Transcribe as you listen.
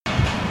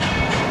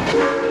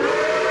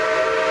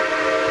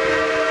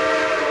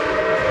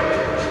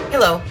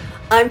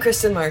I'm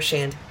Kristen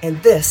Marchand,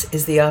 and this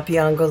is the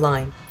Opeongo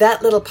Line,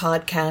 that little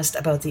podcast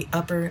about the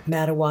upper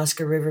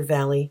Madawaska River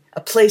Valley, a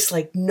place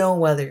like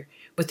no other,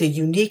 with a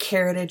unique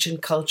heritage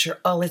and culture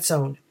all its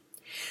own.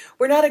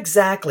 We're not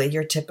exactly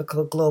your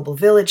typical global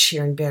village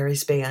here in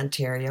Barry's Bay,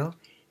 Ontario,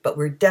 but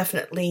we're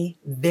definitely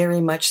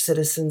very much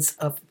citizens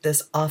of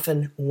this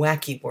often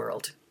wacky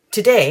world.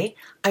 Today,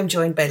 I'm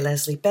joined by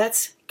Lesley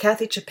Betts,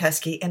 Cathy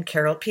Chapeskie, and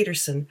Carol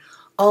Peterson,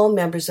 all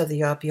members of the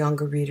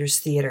Opeongo Readers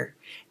Theatre,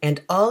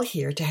 and all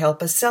here to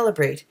help us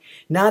celebrate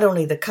not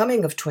only the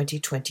coming of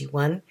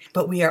 2021,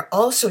 but we are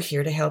also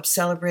here to help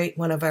celebrate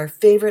one of our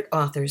favorite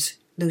authors,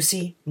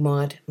 Lucy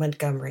Maud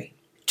Montgomery.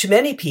 To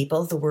many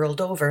people the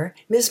world over,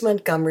 Ms.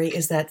 Montgomery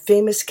is that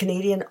famous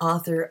Canadian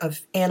author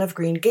of Anne of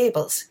Green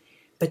Gables.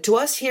 But to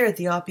us here at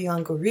the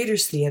Opeongo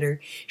Readers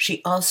Theatre,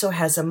 she also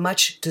has a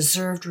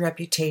much-deserved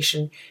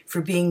reputation for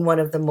being one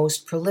of the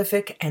most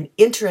prolific and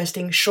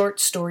interesting short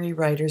story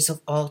writers of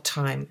all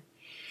time.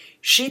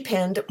 She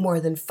penned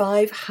more than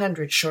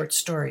 500 short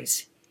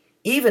stories,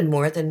 even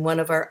more than one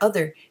of our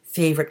other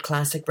favorite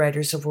classic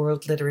writers of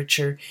world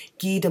literature,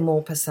 Guy de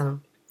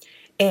Maupassant,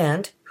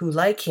 and who,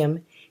 like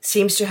him,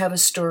 seems to have a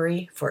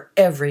story for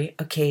every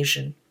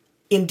occasion.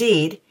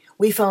 Indeed,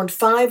 we found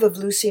 5 of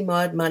Lucy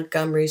Maud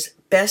Montgomery's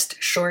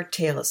best short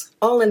tales,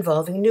 all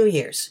involving New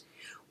Year's.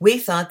 We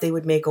thought they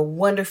would make a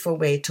wonderful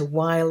way to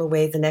while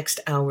away the next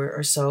hour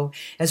or so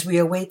as we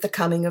await the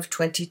coming of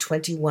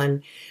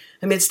 2021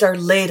 amidst our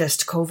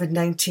latest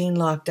COVID-19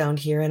 lockdown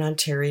here in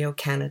Ontario,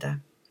 Canada.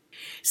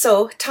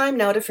 So, time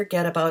now to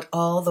forget about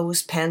all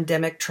those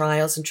pandemic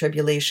trials and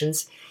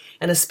tribulations,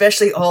 and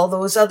especially all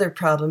those other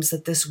problems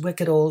that this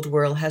wicked old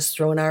world has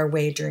thrown our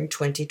way during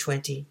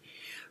 2020.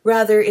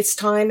 Rather, it's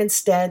time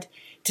instead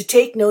to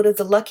take note of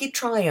the lucky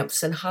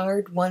triumphs and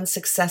hard-won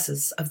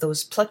successes of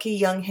those plucky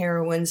young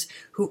heroines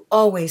who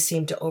always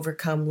seem to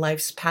overcome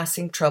life's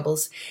passing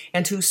troubles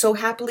and who so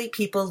happily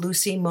people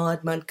Lucy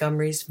Maud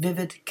Montgomery's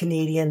vivid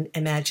Canadian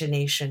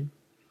imagination.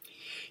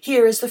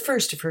 Here is the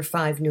first of her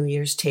 5 New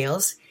Year's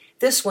tales,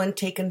 this one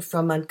taken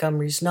from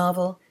Montgomery's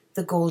novel,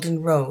 The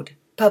Golden Road,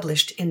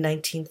 published in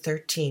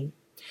 1913.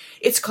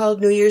 It's called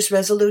New Year's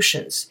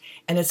Resolutions,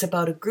 and it's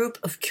about a group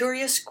of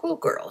curious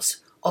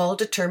schoolgirls all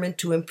determined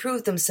to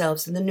improve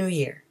themselves in the new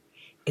year.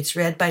 It's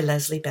read by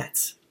Lesley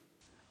Betts.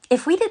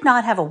 If we did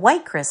not have a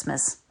white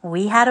Christmas,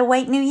 we had a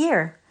white New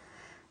Year.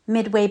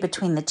 Midway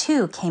between the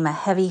two came a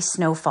heavy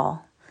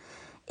snowfall.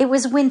 It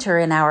was winter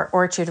in our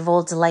orchard of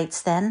old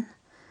delights then,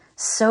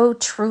 so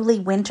truly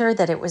winter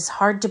that it was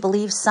hard to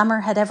believe summer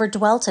had ever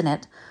dwelt in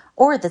it,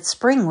 or that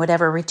spring would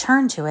ever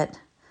return to it.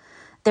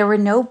 There were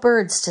no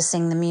birds to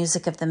sing the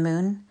music of the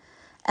moon,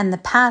 and the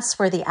paths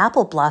where the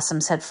apple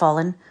blossoms had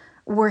fallen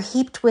were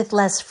heaped with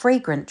less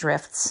fragrant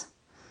drifts.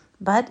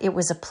 But it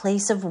was a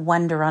place of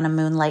wonder on a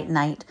moonlight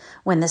night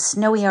when the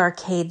snowy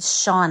arcades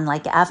shone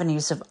like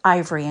avenues of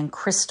ivory and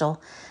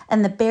crystal,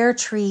 and the bare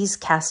trees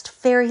cast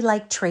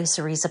fairy-like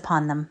traceries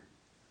upon them.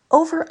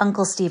 Over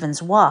Uncle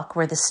Stephen's Walk,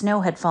 where the snow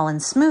had fallen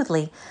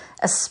smoothly,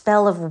 a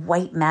spell of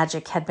white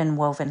magic had been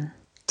woven.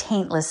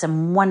 Taintless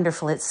and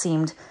wonderful it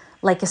seemed,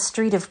 like a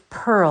street of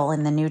pearl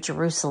in the New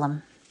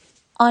Jerusalem.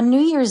 On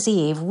New Year's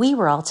Eve, we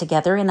were all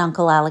together in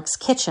Uncle Alec's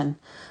kitchen,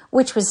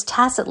 which was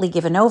tacitly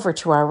given over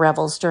to our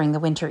revels during the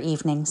winter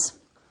evenings.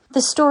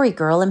 The Story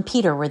Girl and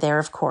Peter were there,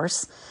 of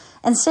course,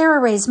 and Sarah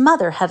Ray's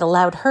mother had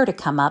allowed her to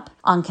come up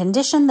on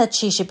condition that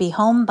she should be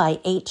home by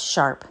 8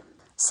 sharp.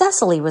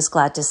 Cecily was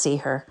glad to see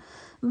her,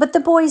 but the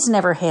boys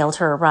never hailed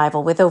her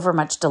arrival with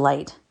overmuch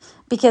delight,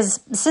 because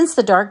since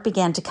the dark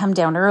began to come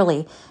down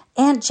early,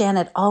 Aunt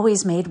Janet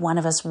always made one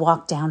of us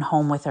walk down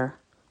home with her.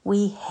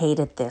 We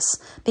hated this,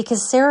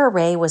 because Sarah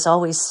Ray was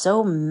always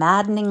so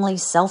maddeningly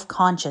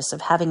self-conscious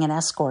of having an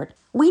escort.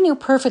 We knew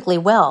perfectly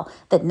well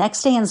that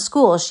next day in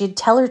school she'd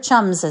tell her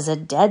chums as a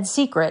dead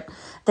secret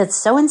that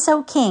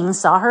so-and-so King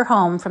saw her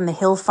home from the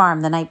hill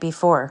farm the night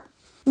before.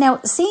 Now,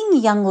 seeing a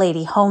young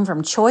lady home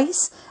from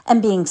choice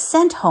and being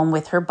sent home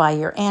with her by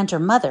your aunt or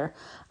mother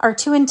are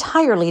 2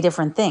 entirely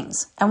different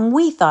things, and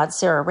we thought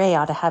Sarah Ray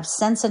ought to have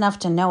sense enough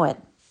to know it.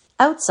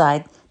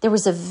 Outside, there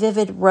was a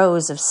vivid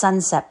rose of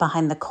sunset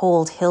behind the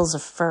cold hills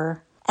of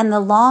fir, and the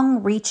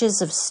long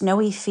reaches of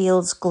snowy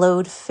fields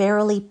glowed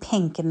fairily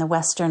pink in the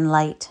western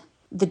light.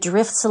 The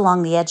drifts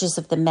along the edges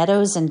of the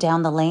meadows and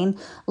down the lane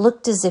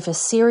looked as if a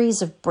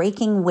series of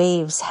breaking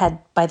waves had,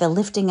 by the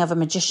lifting of a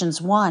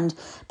magician's wand,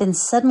 been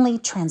suddenly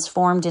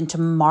transformed into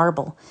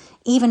marble,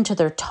 even to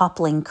their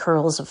toppling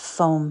curls of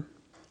foam.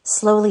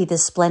 Slowly the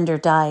splendor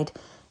died,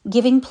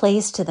 giving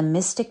place to the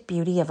mystic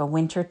beauty of a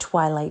winter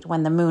twilight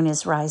when the moon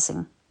is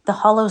rising. The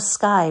hollow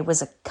sky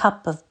was a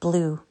cup of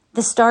blue.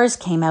 The stars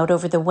came out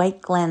over the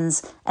white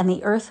glens, and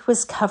the earth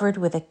was covered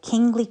with a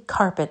kingly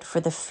carpet for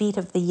the feet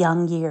of the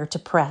young year to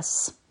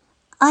press.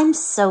 "I'm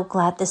so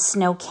glad the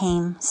snow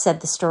came,"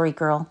 said the Story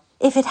Girl.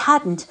 "If it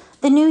hadn't,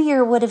 the new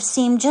year would have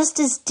seemed just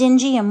as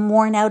dingy and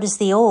worn out as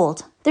the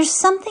old. There's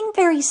something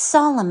very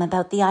solemn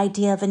about the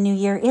idea of a new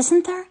year,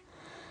 isn't there?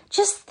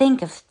 Just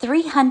think of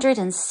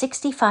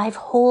 365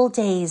 whole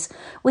days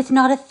with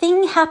not a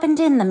thing happened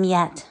in them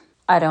yet.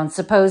 I don't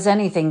suppose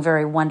anything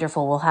very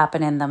wonderful will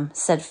happen in them,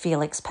 said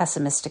Felix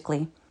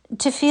pessimistically.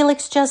 To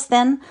Felix just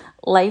then,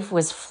 life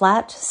was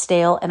flat,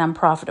 stale, and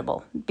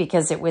unprofitable,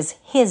 because it was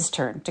his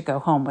turn to go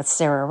home with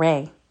Sarah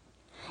Ray.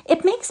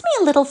 It makes me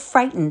a little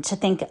frightened to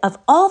think of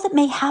all that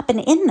may happen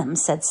in them,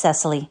 said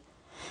Cecily.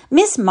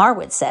 Miss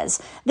Marwood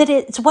says that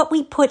it's what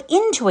we put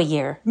into a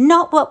year,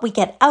 not what we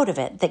get out of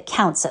it, that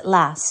counts at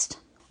last.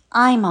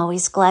 I'm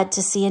always glad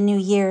to see a new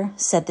year,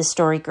 said the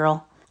Story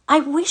Girl. I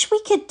wish we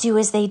could do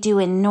as they do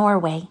in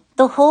Norway.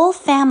 The whole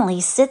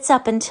family sits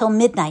up until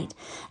midnight,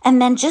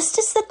 and then just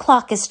as the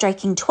clock is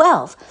striking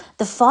 12,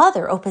 the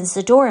father opens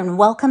the door and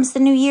welcomes the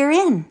new year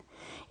in.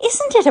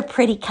 Isn't it a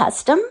pretty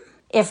custom?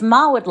 If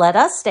Ma would let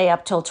us stay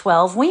up till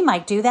 12, we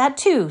might do that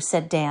too,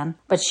 said Dan.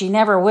 But she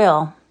never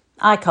will.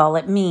 I call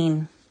it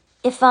mean.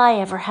 If I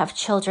ever have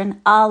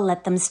children, I'll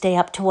let them stay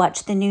up to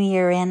watch the new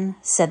year in,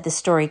 said the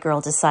Story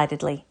Girl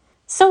decidedly.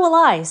 So will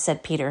I,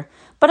 said Peter.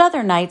 But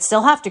other nights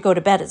they'll have to go to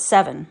bed at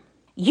 7.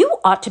 You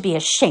ought to be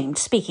ashamed,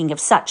 speaking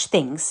of such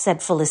things,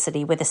 said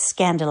Felicity with a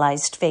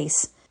scandalized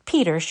face.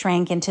 Peter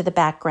shrank into the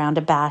background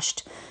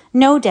abashed,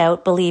 no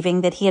doubt believing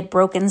that he had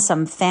broken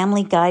some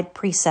Family Guide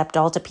precept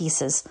all to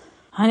pieces.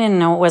 I didn't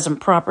know it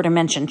wasn't proper to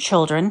mention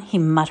children, he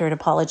muttered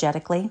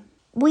apologetically.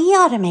 We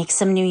ought to make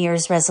some New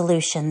Year's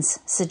resolutions,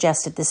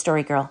 suggested the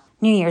Story Girl.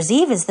 New Year's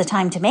Eve is the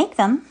time to make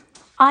them.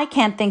 I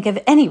can't think of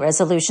any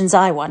resolutions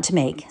I want to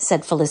make,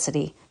 said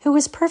Felicity, who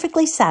was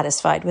perfectly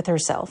satisfied with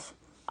herself.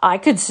 I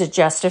could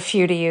suggest a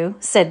few to you,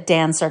 said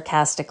Dan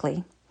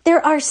sarcastically.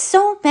 There are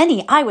so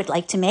many I would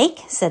like to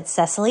make, said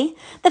Cecily,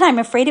 that I'm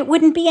afraid it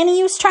wouldn't be any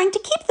use trying to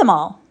keep them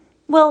all.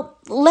 Well,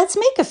 let's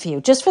make a few,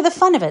 just for the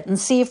fun of it, and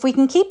see if we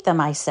can keep them,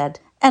 I said.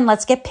 And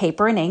let's get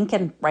paper and ink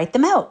and write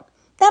them out.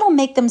 That'll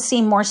make them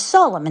seem more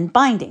solemn and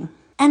binding.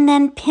 And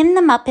then pin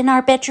them up in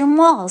our bedroom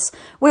walls,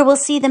 where we'll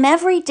see them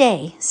every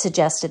day,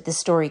 suggested the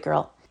Story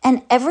Girl.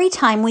 And every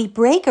time we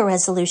break a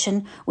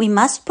resolution, we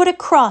must put a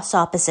cross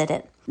opposite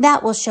it.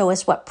 That will show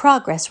us what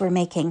progress we're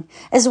making,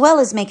 as well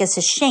as make us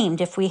ashamed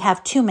if we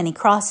have too many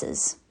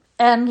crosses.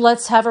 And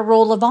let's have a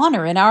roll of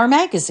honor in our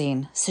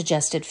magazine,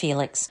 suggested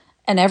Felix.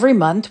 And every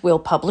month we'll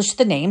publish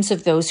the names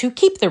of those who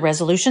keep the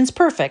resolutions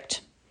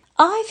perfect.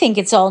 I think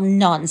it's all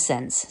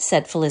nonsense,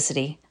 said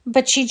Felicity.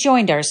 But she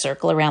joined our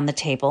circle around the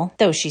table,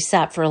 though she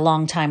sat for a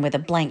long time with a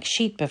blank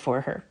sheet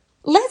before her.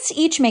 Let's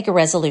each make a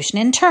resolution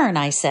in turn,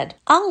 I said.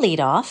 I'll lead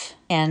off.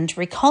 And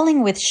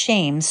recalling with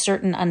shame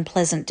certain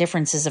unpleasant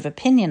differences of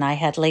opinion I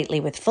had lately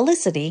with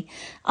Felicity,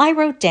 I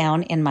wrote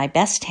down in my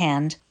best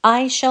hand,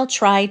 I shall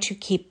try to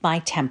keep my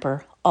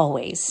temper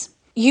always.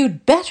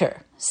 You'd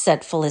better,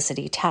 said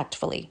Felicity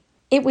tactfully.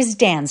 It was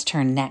Dan's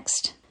turn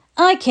next.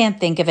 I can't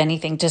think of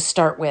anything to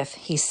start with,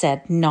 he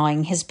said,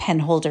 gnawing his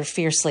penholder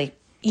fiercely.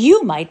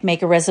 You might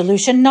make a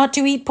resolution not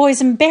to eat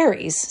poison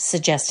berries,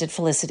 suggested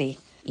Felicity.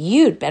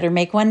 You'd better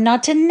make one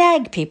not to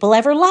nag people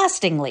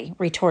everlastingly,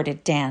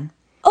 retorted Dan.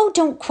 Oh,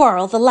 don't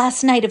quarrel the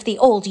last night of the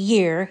old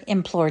year,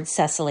 implored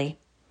Cecily.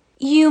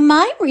 You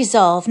might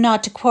resolve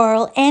not to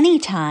quarrel any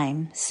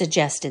time,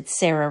 suggested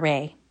Sarah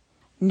Ray.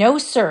 No,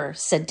 sir,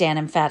 said Dan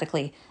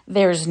emphatically.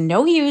 There's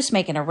no use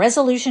making a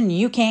resolution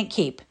you can't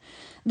keep.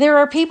 There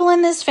are people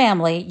in this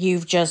family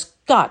you've just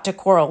got to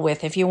quarrel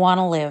with if you want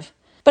to live.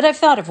 But I've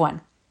thought of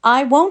one.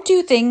 I won't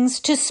do things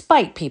to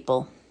spite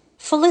people.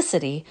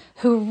 Felicity,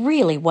 who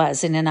really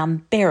was in an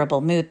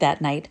unbearable mood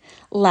that night,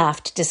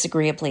 laughed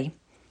disagreeably.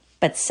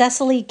 But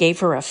Cecily gave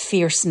her a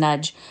fierce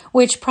nudge,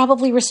 which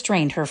probably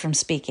restrained her from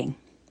speaking.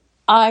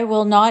 I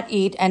will not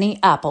eat any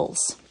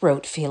apples,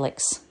 wrote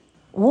Felix.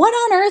 What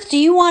on earth do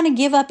you want to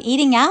give up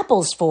eating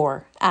apples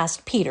for?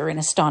 Asked Peter in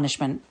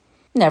astonishment.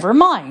 Never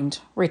mind,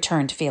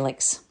 returned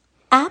Felix.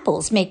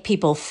 Apples make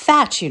people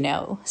fat, you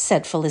know,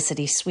 said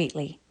Felicity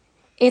sweetly.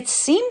 It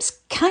seems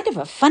kind of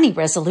a funny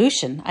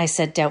resolution, I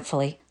said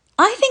doubtfully.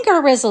 I think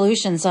our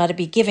resolutions ought to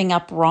be giving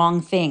up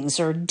wrong things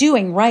or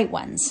doing right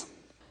ones.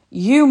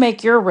 You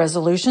make your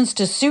resolutions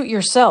to suit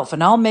yourself,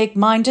 and I'll make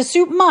mine to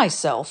suit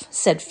myself,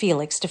 said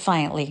Felix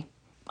defiantly.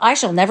 I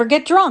shall never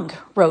get drunk,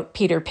 wrote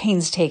Peter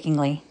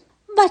painstakingly.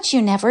 But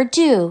you never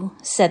do,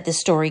 said the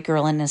Story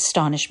Girl in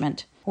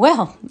astonishment.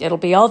 Well, it'll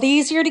be all the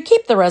easier to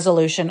keep the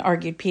resolution,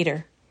 argued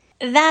Peter.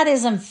 That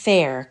isn't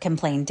fair,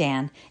 complained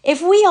Dan.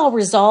 If we all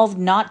resolved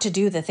not to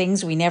do the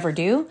things we never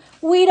do,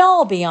 we'd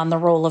all be on the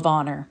roll of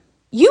honor.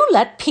 You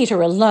let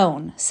Peter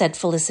alone, said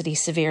Felicity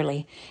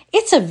severely.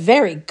 It's a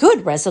very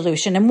good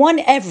resolution and one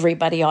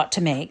everybody ought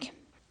to make.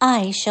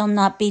 I shall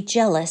not be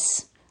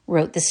jealous,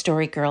 wrote the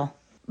Story Girl.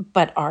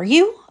 But are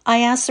you? I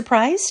asked,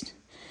 surprised.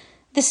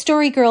 The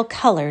Story Girl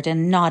colored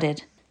and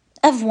nodded.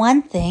 Of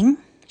one thing,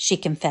 she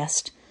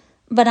confessed,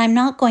 but I'm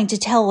not going to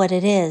tell what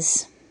it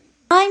is.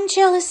 I'm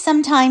jealous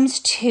sometimes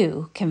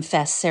too,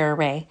 confessed Sarah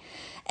Ray.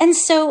 And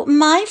so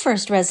my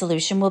first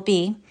resolution will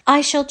be,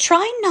 I shall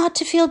try not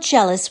to feel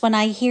jealous when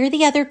I hear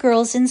the other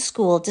girls in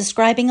school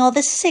describing all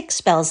the sick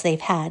spells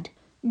they've had.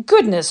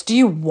 Goodness, do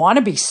you want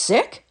to be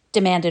sick?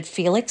 Demanded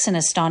Felix in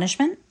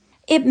astonishment.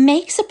 It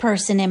makes a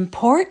person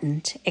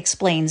important,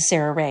 explained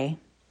Sarah Ray.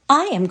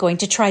 I am going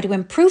to try to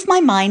improve my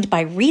mind by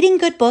reading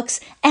good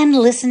books and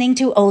listening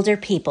to older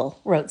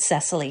people, wrote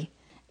Cecily.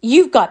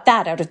 You've got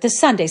that out of the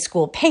Sunday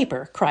school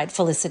paper, cried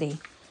Felicity.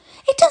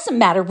 It doesn't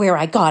matter where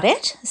I got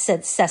it,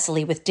 said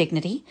Cecily with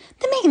dignity.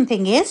 The main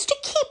thing is to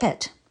keep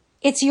it.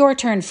 It's your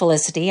turn,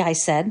 Felicity, I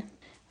said.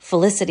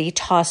 Felicity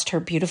tossed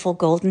her beautiful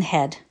golden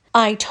head.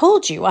 I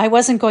told you I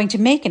wasn't going to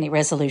make any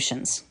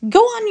resolutions. Go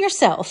on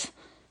yourself.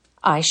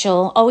 I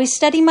shall always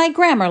study my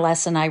grammar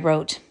lesson, I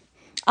wrote.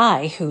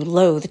 I, who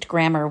loathed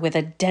grammar with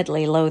a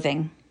deadly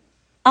loathing.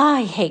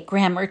 I hate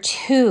grammar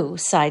too,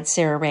 sighed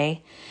Sarah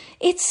Ray.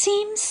 It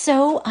seems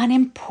so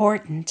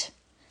unimportant.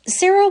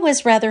 Sarah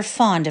was rather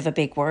fond of a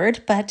big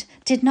word, but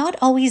did not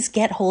always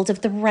get hold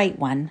of the right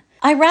one.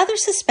 I rather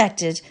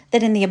suspected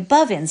that in the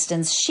above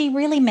instance she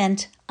really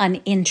meant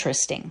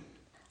uninteresting.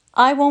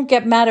 I won't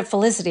get mad at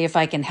Felicity if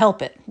I can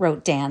help it,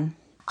 wrote Dan.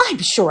 I'm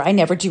sure I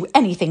never do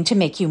anything to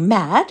make you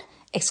mad,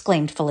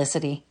 exclaimed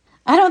Felicity.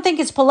 I don't think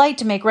it's polite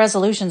to make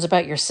resolutions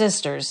about your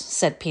sisters,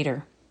 said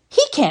Peter.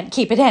 He can't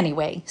keep it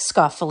anyway,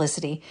 scoffed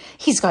Felicity.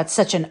 He's got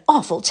such an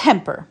awful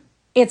temper.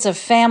 It's a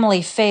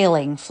family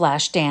failing,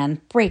 flashed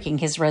Dan, breaking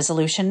his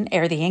resolution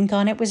ere the ink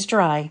on it was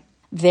dry.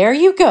 There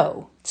you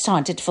go,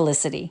 taunted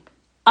Felicity.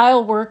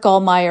 I'll work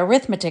all my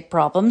arithmetic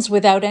problems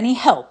without any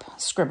help,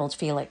 scribbled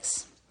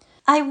Felix.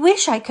 I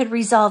wish I could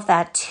resolve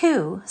that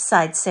too,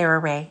 sighed Sarah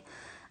Ray,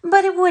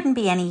 but it wouldn't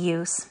be any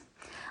use.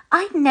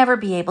 I'd never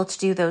be able to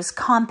do those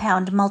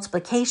compound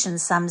multiplication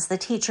sums the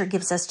teacher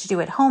gives us to do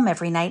at home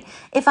every night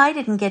if I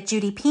didn't get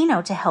Judy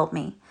Pino to help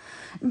me.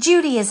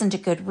 Judy isn't a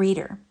good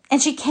reader,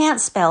 and she can't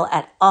spell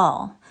at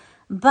all.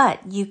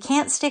 But you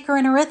can't stick her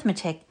in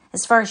arithmetic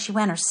as far as she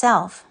went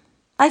herself.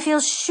 I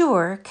feel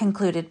sure,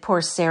 concluded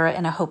poor Sarah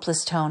in a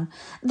hopeless tone,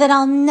 that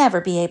I'll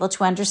never be able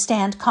to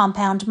understand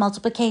compound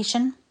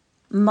multiplication.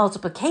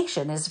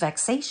 Multiplication is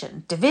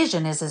vexation.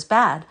 Division is as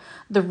bad.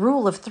 The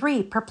rule of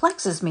 3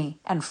 perplexes me,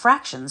 and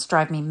fractions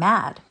drive me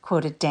mad,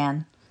 quoted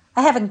Dan.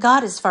 I haven't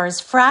got as far as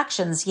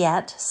fractions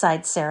yet,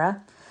 sighed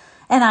Sarah.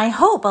 And I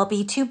hope I'll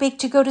be too big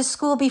to go to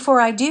school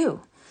before I do.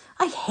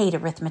 I hate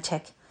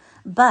arithmetic,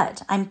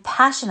 but I'm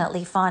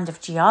passionately fond of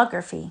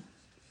geography.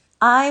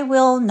 I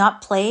will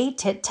not play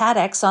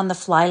tit-tat-x on the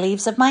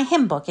fly-leaves of my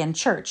hymn book in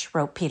church,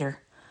 wrote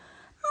Peter.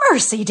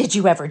 Mercy, did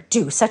you ever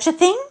do such a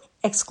thing?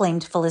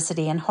 Exclaimed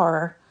Felicity in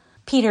horror.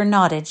 Peter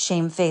nodded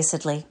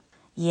shamefacedly.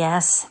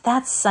 Yes,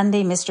 that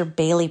Sunday Mr.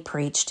 Bailey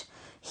preached.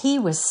 He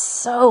was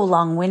so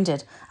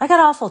long-winded. I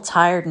got awful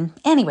tired, and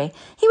anyway,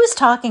 he was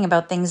talking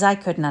about things I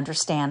couldn't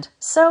understand.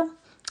 So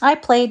I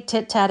played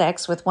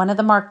tit-tat-x with one of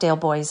the Markdale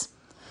boys.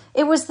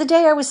 It was the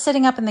day I was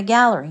sitting up in the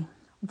gallery.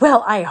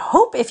 Well, I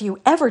hope if you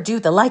ever do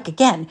the like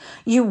again,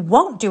 you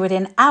won't do it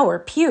in our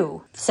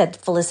pew, said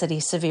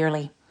Felicity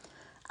severely.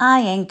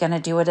 I ain't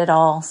gonna do it at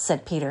all,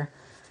 said Peter.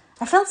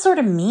 I felt sort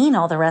of mean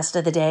all the rest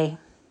of the day.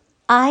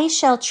 I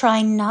shall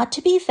try not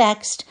to be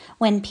vexed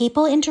when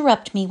people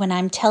interrupt me when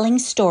I'm telling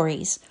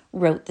stories,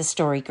 wrote the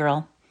Story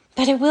Girl.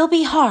 But it will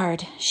be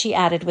hard, she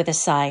added with a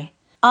sigh.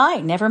 I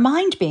never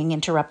mind being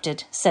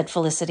interrupted, said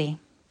Felicity.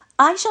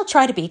 I shall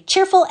try to be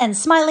cheerful and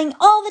smiling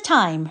all the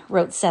time,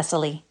 wrote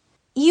Cecily.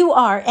 You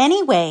are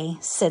anyway,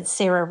 said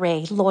Sarah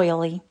Ray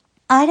loyally.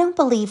 I don't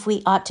believe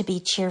we ought to be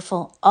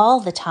cheerful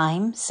all the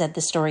time, said the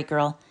Story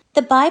Girl.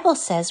 The Bible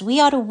says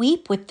we ought to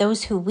weep with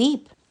those who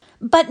weep.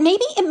 But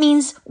maybe it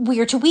means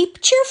we're to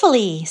weep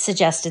cheerfully,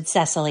 suggested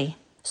Cecily.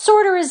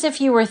 Sorter as if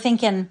you were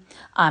thinking,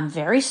 I'm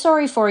very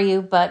sorry for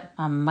you, but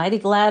I'm mighty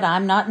glad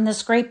I'm not in the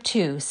scrape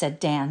too, said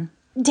Dan.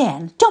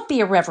 Dan, don't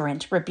be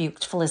irreverent,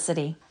 rebuked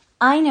Felicity.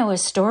 I know a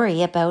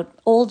story about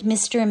old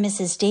Mr. and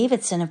Mrs.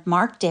 Davidson of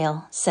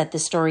Markdale, said the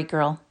Story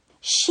Girl.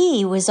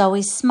 She was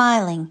always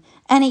smiling,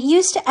 and it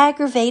used to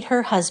aggravate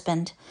her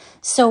husband.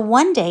 So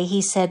one day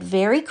he said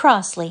very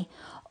crossly,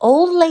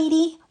 Old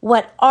lady,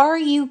 what are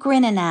you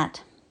grinning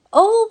at?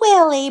 Oh,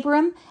 well,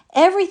 Abram,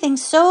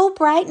 everything's so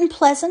bright and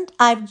pleasant,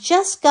 I've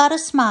just got a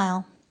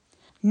smile.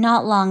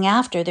 Not long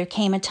after, there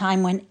came a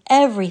time when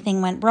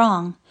everything went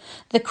wrong.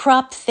 The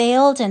crop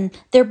failed and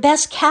their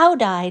best cow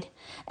died,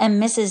 and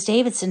Mrs.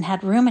 Davidson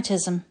had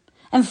rheumatism.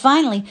 And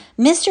finally,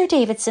 Mr.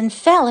 Davidson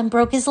fell and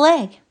broke his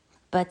leg.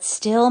 But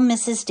still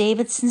Mrs.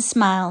 Davidson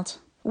smiled.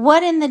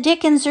 What in the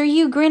dickens are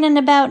you grinning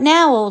about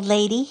now, old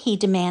lady? He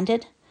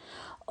demanded.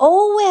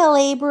 Oh, well,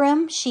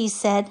 Abram, she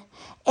said.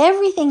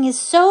 Everything is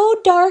so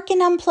dark and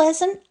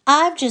unpleasant,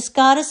 I've just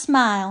got a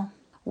smile.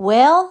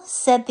 Well,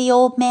 said the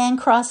old man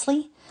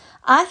crossly,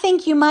 I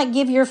think you might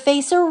give your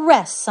face a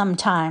rest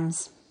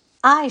sometimes.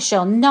 I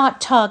shall not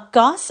talk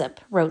gossip,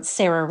 wrote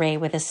Sarah Ray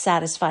with a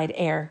satisfied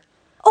air.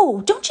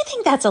 Oh, don't you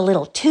think that's a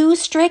little too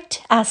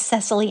strict? Asked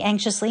Cecily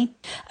anxiously.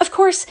 Of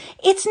course,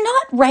 it's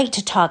not right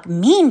to talk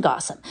mean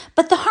gossip,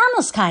 but the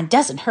harmless kind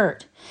doesn't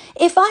hurt.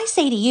 If I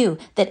say to you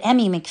that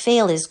Emmy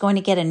McPhail is going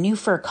to get a new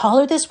fur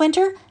collar this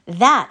winter,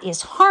 that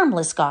is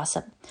harmless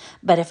gossip.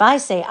 But if I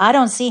say I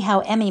don't see how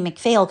Emmy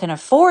McPhail can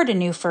afford a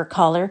new fur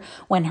collar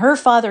when her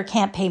father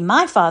can't pay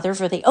my father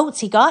for the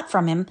oats he got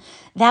from him,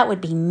 that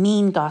would be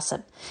mean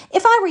gossip.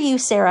 If I were you,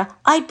 Sarah,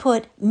 I'd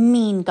put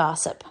mean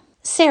gossip.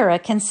 Sarah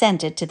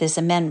consented to this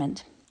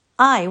amendment.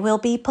 I will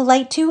be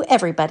polite to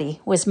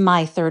everybody, was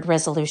my third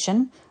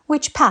resolution,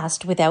 which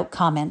passed without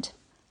comment.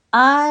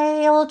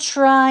 I'll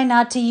try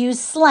not to use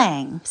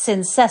slang,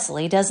 since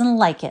Cecily doesn't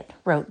like it,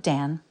 wrote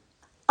Dan.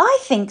 I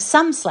think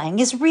some slang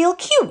is real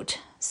cute,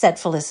 said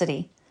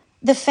Felicity.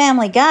 The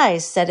Family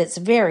Guys said it's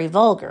very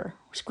vulgar,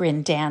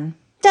 grinned Dan.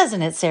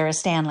 Doesn't it, Sarah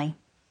Stanley?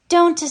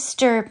 Don't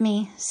disturb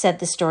me, said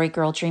the Story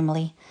Girl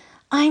dreamily.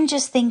 I'm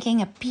just thinking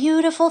a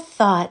beautiful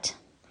thought.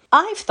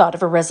 I've thought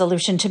of a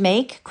resolution to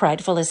make,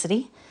 cried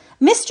Felicity.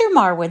 Mr.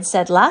 Marwood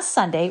said last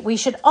Sunday we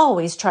should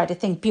always try to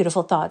think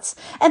beautiful thoughts,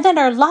 and then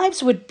our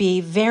lives would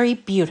be very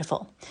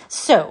beautiful.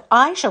 So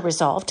I shall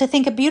resolve to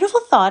think a beautiful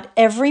thought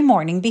every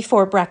morning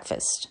before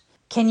breakfast.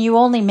 Can you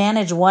only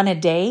manage one a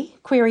day?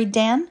 Queried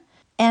Dan.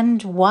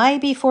 And why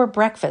before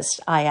breakfast?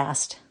 I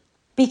asked.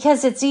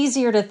 Because it's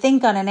easier to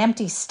think on an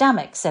empty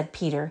stomach, said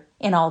Peter,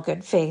 in all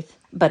good faith.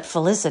 But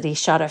Felicity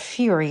shot a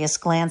furious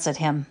glance at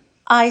him.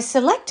 I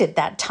selected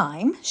that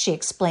time, she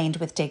explained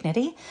with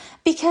dignity,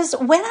 because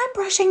when I'm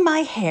brushing my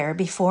hair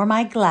before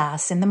my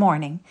glass in the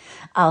morning,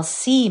 I'll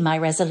see my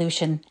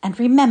resolution and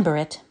remember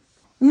it.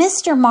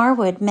 Mr.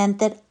 Marwood meant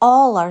that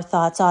all our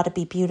thoughts ought to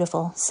be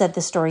beautiful, said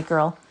the Story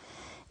Girl.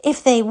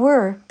 If they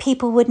were,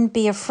 people wouldn't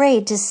be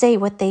afraid to say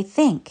what they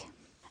think.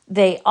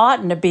 They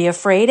oughtn't to be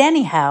afraid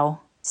anyhow,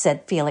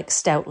 said Felix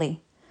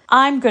stoutly.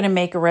 I'm going to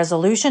make a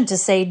resolution to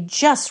say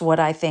just what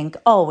I think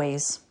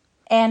always.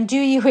 And do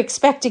you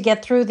expect to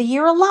get through the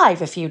year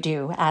alive if you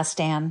do? Asked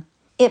Anne.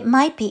 It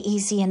might be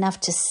easy enough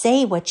to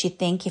say what you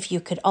think if you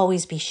could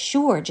always be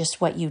sure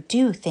just what you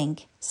do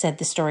think, said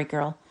the Story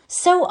Girl.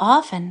 So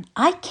often,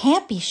 I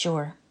can't be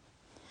sure.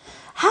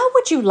 How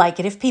would you like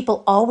it if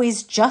people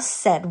always just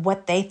said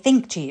what they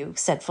think to you?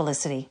 Said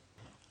Felicity.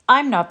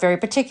 I'm not very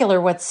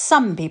particular what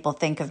some people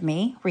think of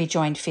me,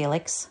 rejoined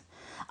Felix.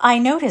 I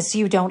notice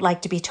you don't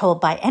like to be told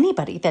by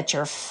anybody that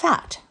you're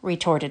fat,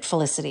 retorted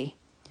Felicity.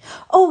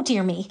 Oh,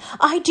 dear me,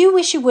 I do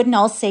wish you wouldn't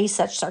all say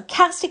such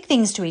sarcastic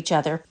things to each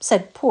other,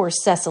 said poor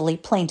Cecily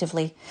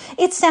plaintively.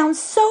 It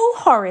sounds so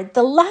horrid,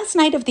 the last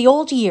night of the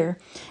old year.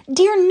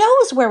 Dear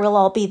knows where we'll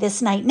all be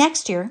this night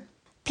next year.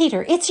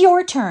 Peter, it's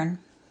your turn.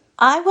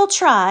 I will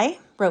try,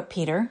 wrote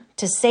Peter,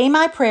 to say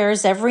my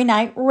prayers every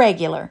night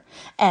regular,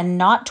 and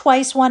not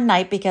twice one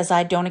night because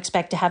I don't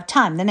expect to have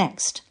time the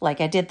next,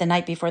 like I did the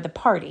night before the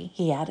party,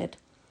 he added.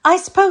 I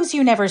suppose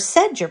you never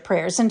said your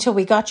prayers until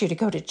we got you to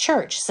go to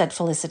church, said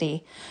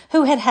Felicity,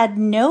 who had had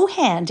no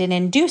hand in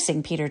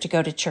inducing Peter to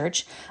go to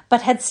church,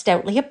 but had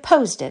stoutly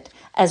opposed it,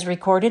 as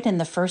recorded in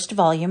the first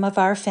volume of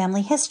our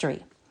family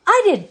history.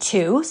 I did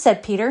too,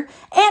 said Peter.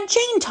 Aunt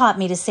Jane taught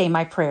me to say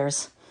my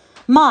prayers.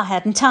 Ma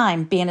hadn't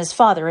time, being his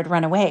father had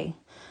run away.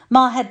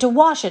 Ma had to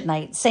wash at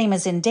night, same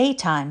as in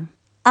daytime.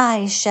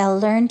 I shall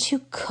learn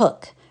to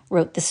cook,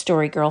 wrote the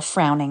Story Girl,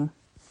 frowning.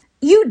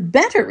 You'd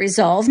better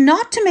resolve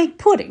not to make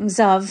puddings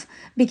of,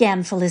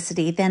 began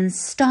Felicity, then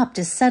stopped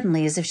as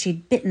suddenly as if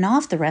she'd bitten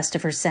off the rest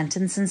of her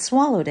sentence and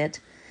swallowed it.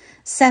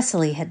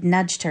 Cecily had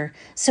nudged her,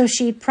 so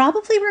she'd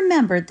probably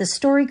remembered the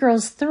Story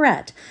Girl's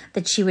threat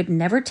that she would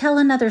never tell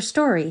another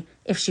story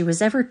if she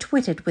was ever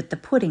twitted with the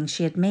pudding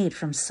she had made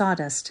from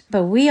sawdust.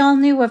 But we all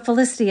knew what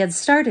Felicity had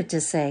started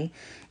to say,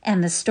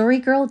 and the Story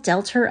Girl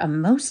dealt her a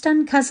most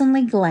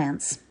uncousinly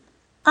glance.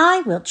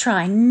 I will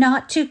try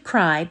not to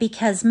cry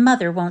because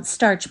Mother won't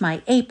starch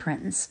my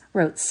aprons,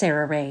 wrote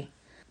Sarah Ray.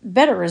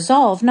 Better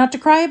resolve not to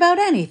cry about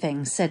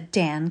anything, said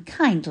Dan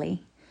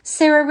kindly.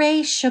 Sarah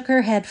Ray shook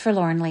her head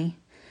forlornly.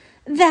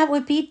 That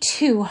would be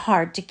too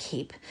hard to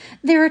keep.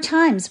 There are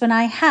times when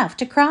I have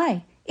to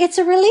cry. It's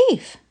a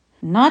relief.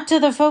 Not to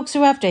the folks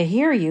who have to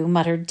hear you,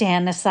 muttered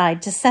Dan aside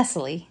to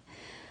Cecily.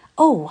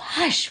 Oh,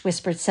 hush,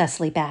 whispered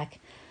Cecily back.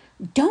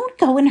 Don't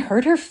go and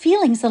hurt her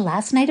feelings the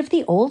last night of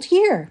the old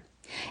year.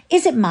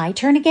 Is it my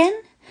turn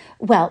again?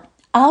 Well,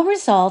 I'll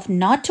resolve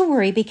not to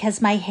worry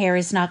because my hair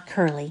is not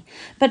curly,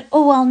 but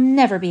I'll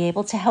never be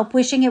able to help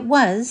wishing it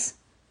was.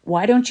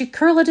 Why don't you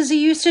curl it as you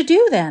used to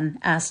do then?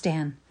 Asked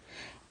Anne.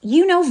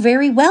 You know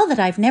very well that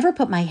I've never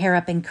put my hair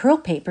up in curl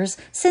papers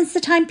since the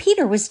time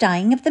Peter was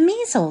dying of the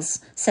measles,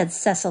 said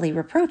Cecily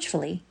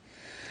reproachfully.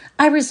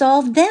 I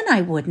resolved then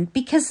I wouldn't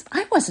because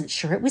I wasn't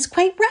sure it was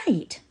quite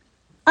right.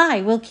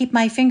 I will keep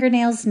my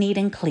fingernails neat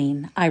and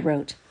clean, I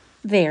wrote.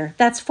 There,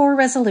 that's 4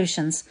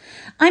 resolutions.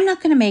 I'm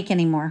not going to make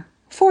any more.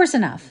 4's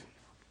enough.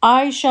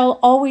 I shall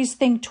always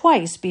think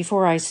twice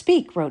before I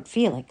speak, wrote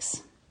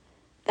Felix.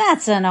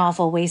 That's an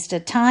awful waste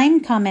of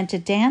time,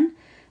 commented Dan.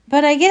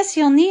 But I guess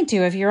you'll need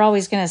to if you're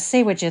always going to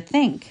say what you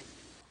think.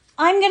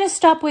 I'm going to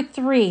stop with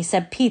 3,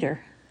 said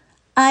Peter.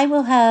 I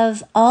will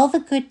have all the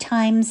good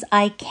times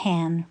I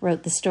can,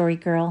 wrote the Story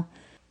Girl.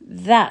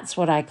 That's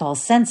what I call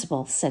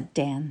sensible, said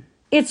Dan.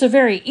 It's a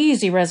very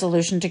easy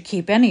resolution to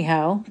keep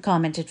anyhow,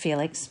 commented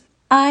Felix.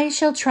 I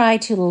shall try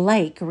to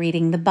like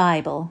reading the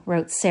Bible,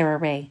 wrote Sarah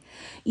Ray.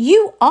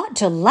 You ought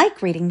to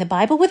like reading the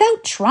Bible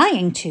without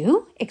trying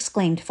to,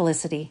 exclaimed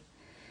Felicity.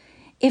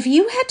 If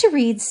you had to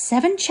read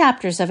 7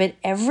 chapters of it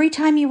every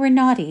time you were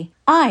naughty,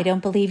 I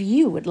don't believe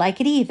you would like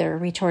it either,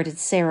 retorted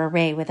Sarah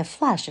Ray with a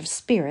flash of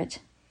spirit.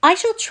 I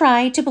shall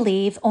try to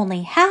believe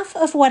only half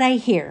of what I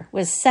hear,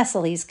 was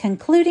Cecily's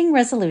concluding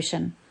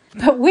resolution.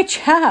 But which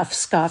half?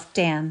 Scoffed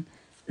Dan.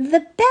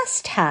 The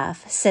best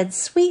half, said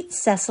sweet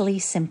Cecily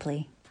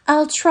simply.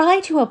 I'll try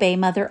to obey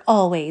Mother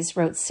always,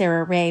 wrote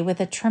Sarah Ray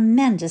with a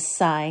tremendous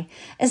sigh,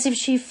 as if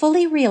she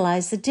fully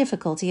realized the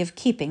difficulty of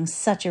keeping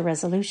such a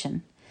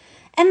resolution.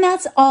 And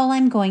that's all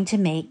I'm going to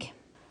make.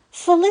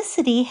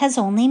 Felicity has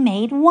only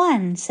made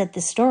one, said the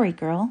Story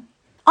Girl.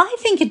 I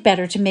think it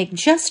better to make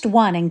just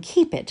one and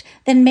keep it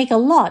than make a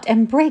lot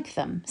and break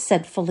them,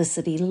 said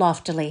Felicity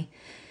loftily.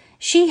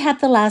 She had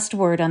the last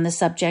word on the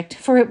subject,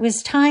 for it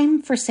was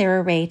time for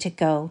Sarah Ray to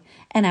go,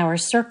 and our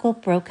circle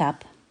broke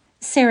up.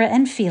 Sarah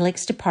and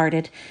Felix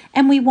departed,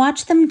 and we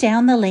watched them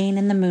down the lane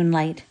in the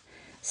moonlight.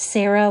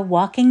 Sarah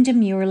walking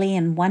demurely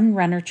in one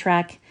runner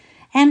track,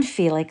 and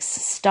Felix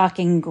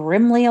stalking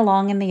grimly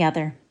along in the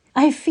other.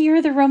 I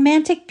fear the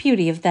romantic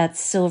beauty of that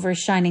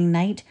silver-shining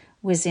night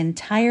was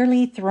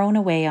entirely thrown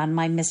away on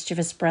my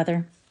mischievous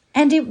brother.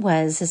 And it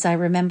was, as I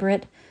remember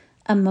it,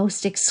 a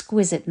most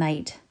exquisite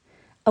night.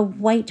 A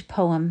white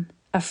poem,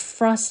 a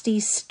frosty,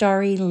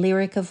 starry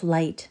lyric of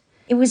light.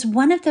 It was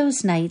one of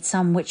those nights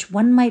on which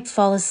one might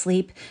fall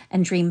asleep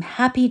and dream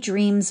happy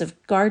dreams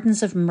of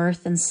gardens of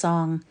mirth and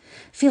song,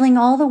 feeling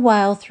all the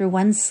while through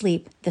one's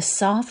sleep the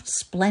soft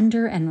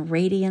splendor and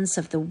radiance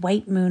of the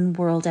white moon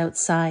world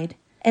outside,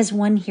 as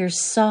one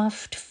hears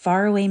soft,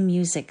 faraway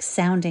music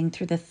sounding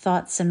through the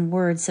thoughts and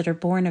words that are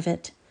born of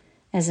it.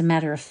 As a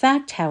matter of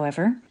fact,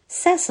 however,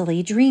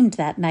 Cecily dreamed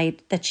that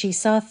night that she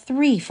saw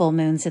 3 full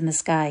moons in the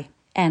sky,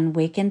 and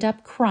wakened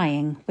up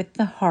crying with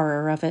the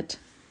horror of it.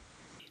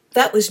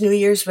 That was New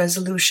Year's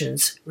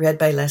Resolutions, read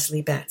by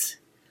Lesley Betts.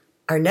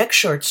 Our next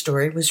short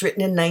story was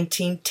written in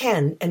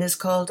 1910 and is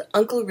called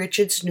Uncle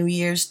Richard's New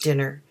Year's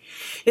Dinner.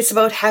 It's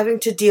about having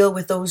to deal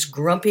with those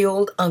grumpy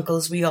old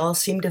uncles we all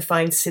seem to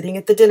find sitting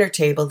at the dinner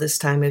table this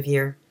time of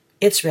year.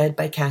 It's read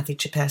by Cathy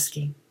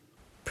Chapeskie.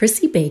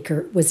 Prissy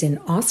Baker was in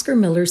Oscar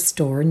Miller's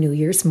store New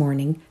Year's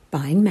morning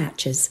buying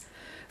matches,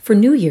 for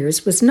New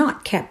Year's was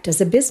not kept as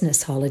a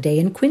business holiday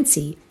in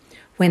Quincy,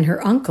 when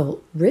her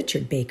uncle,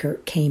 Richard Baker,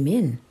 came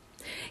in.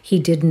 He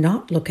did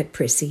not look at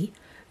Prissy,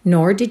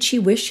 nor did she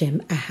wish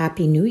him a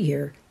happy New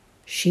Year.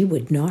 She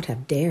would not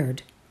have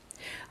dared.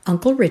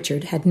 Uncle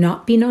Richard had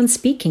not been on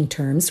speaking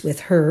terms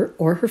with her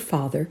or her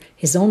father,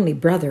 his only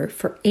brother,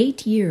 for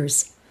 8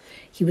 years.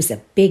 He was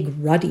a big,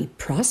 ruddy,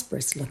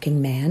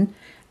 prosperous-looking man,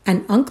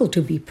 an uncle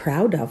to be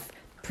proud of,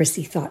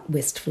 Prissy thought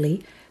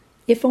wistfully,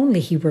 if only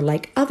he were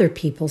like other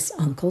people's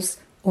uncles,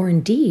 or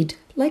indeed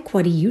like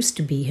what he used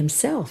to be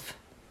himself.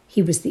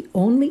 He was the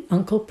only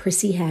uncle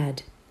Prissy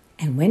had,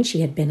 and when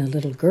she had been a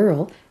little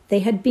girl, they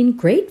had been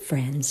great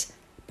friends,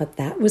 but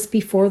that was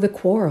before the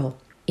quarrel,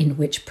 in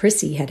which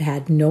Prissy had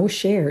had no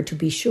share, to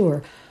be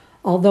sure,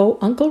 although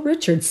Uncle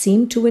Richard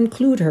seemed to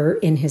include her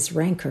in his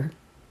rancor.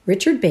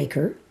 Richard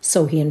Baker,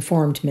 so he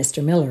informed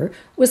Mr. Miller,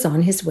 was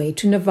on his way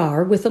to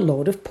Navarre with a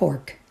load of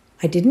pork.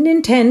 I didn't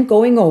intend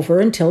going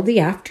over until the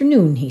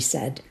afternoon, he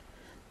said,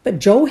 but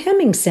Joe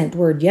Hemming sent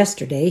word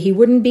yesterday he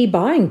wouldn't be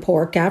buying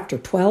pork after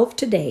 12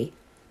 today.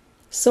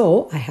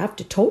 So I have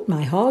to tote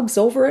my hogs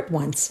over at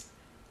once.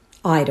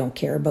 I don't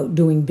care about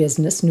doing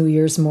business New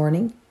Year's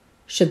morning.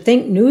 Should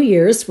think New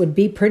Year's would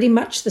be pretty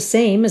much the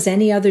same as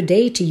any other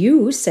day to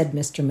you, said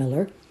Mr.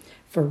 Miller,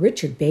 for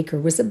Richard Baker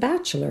was a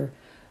bachelor,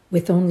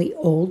 with only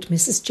old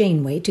Mrs.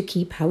 Janeway to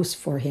keep house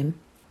for him.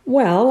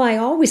 Well, I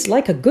always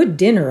like a good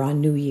dinner on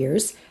New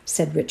Year's,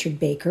 said Richard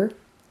Baker.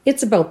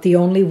 It's about the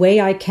only way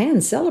I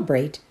can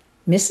celebrate.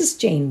 Mrs.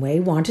 Janeway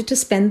wanted to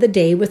spend the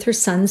day with her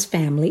son's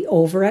family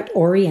over at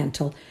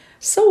Oriental,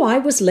 so I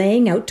was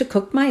laying out to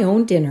cook my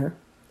own dinner.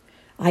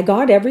 I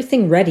got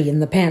everything ready in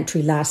the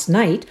pantry last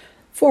night,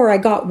 for I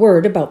got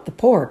word about the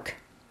pork.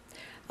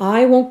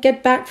 I won't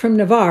get back from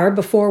Navarre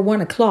before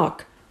 1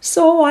 o'clock,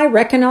 so I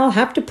reckon I'll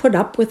have to put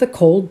up with a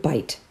cold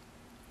bite.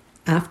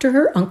 After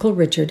her Uncle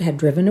Richard had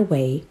driven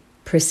away,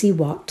 Prissy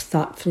walked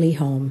thoughtfully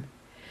home.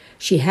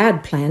 She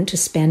had planned to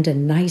spend a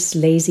nice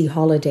lazy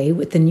holiday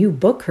with the new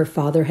book her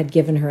father had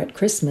given her at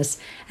Christmas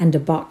and a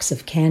box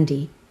of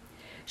candy.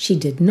 She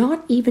did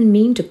not even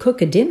mean to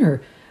cook a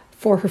dinner,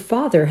 for her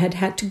father had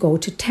had to go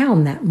to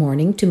town that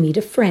morning to meet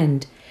a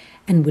friend,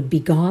 and would be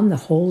gone the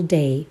whole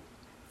day.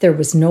 There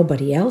was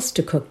nobody else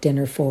to cook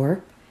dinner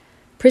for.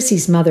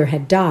 Prissy's mother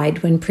had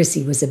died when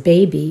Prissy was a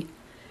baby.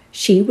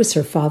 She was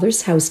her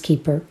father's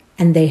housekeeper,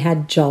 and they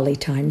had jolly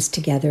times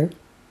together.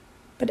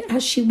 But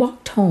as she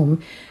walked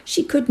home,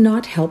 she could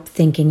not help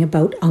thinking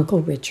about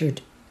Uncle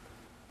Richard.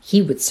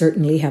 He would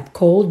certainly have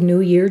cold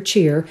New Year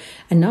cheer,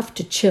 enough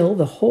to chill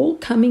the whole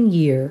coming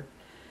year.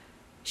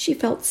 She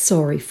felt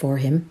sorry for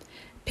him,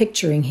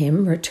 picturing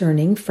him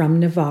returning from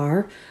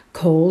Navarre,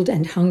 cold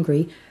and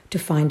hungry, to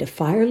find a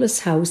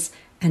fireless house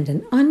and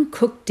an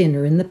uncooked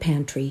dinner in the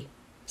pantry.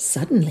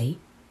 Suddenly,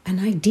 an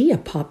idea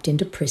popped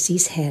into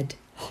Prissy's head.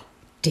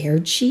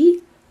 Dared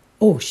she?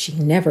 Oh, she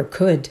never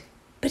could.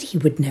 But he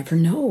would never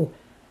know.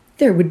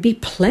 There would be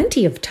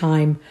plenty of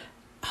time.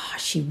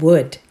 She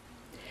would.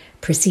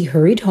 Prissy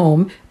hurried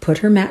home, put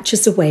her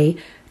matches away,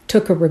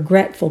 took a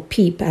regretful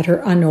peep at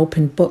her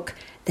unopened book,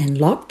 then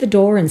locked the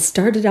door and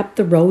started up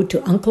the road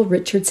to Uncle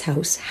Richard's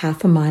house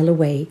 1/2 mile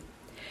away.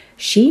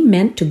 She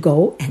meant to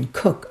go and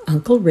cook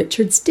Uncle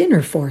Richard's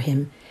dinner for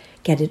him,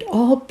 get it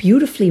all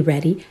beautifully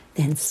ready,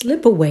 then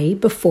slip away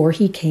before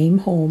he came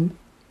home.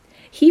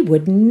 He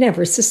would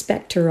never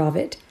suspect her of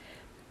it.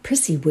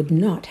 Prissy would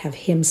not have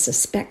him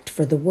suspect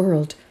for the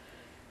world.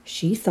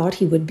 She thought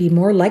he would be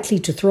more likely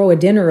to throw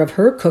a dinner of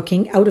her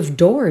cooking out of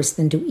doors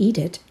than to eat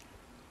it.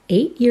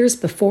 8 years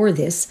before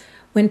this,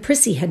 when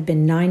Prissy had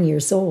been 9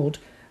 years old,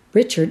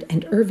 Richard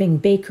and Irving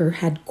Baker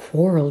had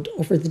quarreled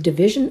over the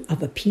division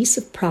of a piece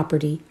of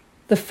property.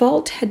 The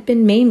fault had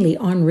been mainly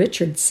on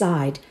Richard's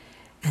side,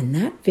 and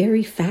that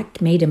very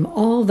fact made him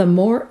all the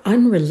more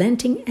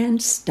unrelenting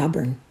and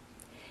stubborn.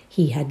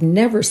 He had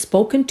never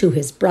spoken to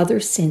his brother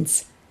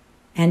since,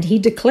 and he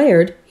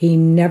declared he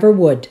never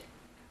would.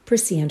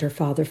 Prissy and her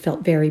father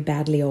felt very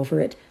badly over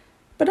it,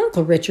 but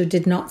Uncle Richard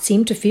did not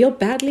seem to feel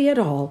badly at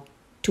all.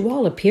 To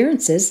all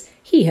appearances,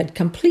 he had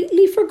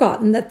completely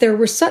forgotten that there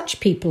were such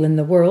people in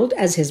the world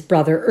as his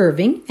brother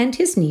Irving and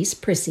his niece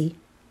Prissy.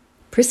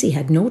 Prissy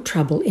had no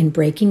trouble in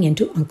breaking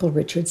into Uncle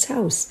Richard's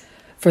house,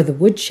 for the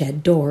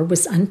woodshed door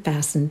was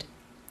unfastened.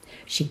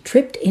 She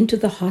tripped into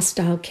the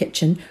hostile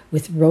kitchen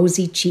with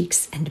rosy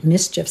cheeks and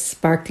mischief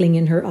sparkling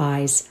in her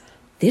eyes.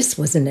 This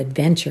was an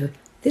adventure.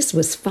 This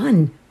was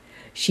fun.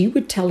 She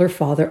would tell her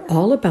father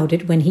all about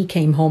it when he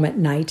came home at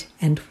night,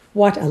 and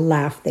what a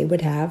laugh they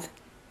would have.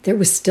 There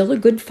was still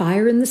a good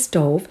fire in the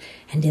stove,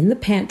 and in the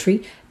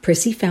pantry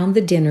Prissy found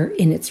the dinner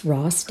in its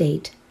raw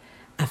state.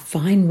 A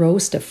fine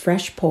roast of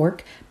fresh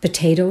pork,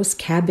 potatoes,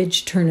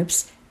 cabbage,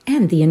 turnips,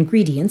 and the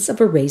ingredients of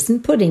a raisin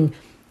pudding,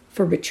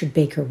 for Richard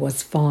Baker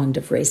was fond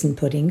of raisin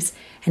puddings,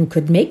 and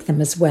could make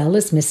them as well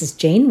as Mrs.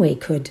 Janeway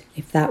could,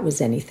 if that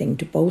was anything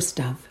to boast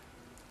of.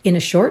 In a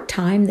short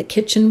time the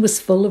kitchen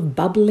was full of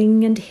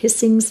bubbling and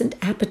hissings and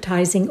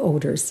appetizing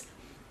odours.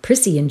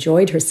 Prissy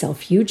enjoyed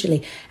herself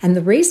hugely, and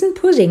the raisin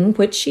pudding,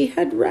 which she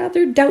had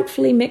rather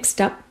doubtfully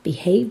mixed up,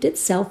 behaved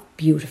itself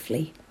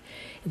beautifully.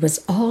 It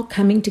was all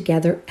coming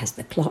together as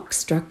the clock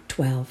struck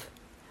 12.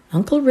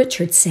 Uncle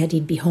Richard said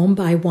he'd be home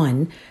by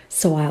 1,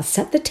 so I'll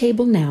set the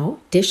table now,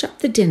 dish up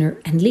the dinner,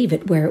 and leave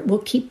it where it will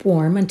keep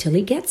warm until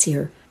he gets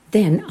here.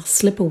 Then I'll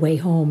slip away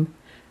home.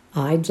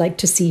 I'd like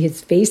to see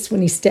his face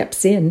when he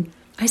steps in.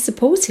 I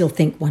suppose he'll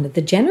think one of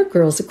the Jenner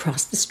girls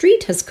across the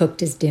street has cooked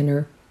his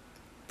dinner.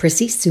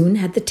 Prissy soon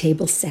had the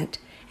table set,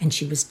 and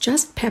she was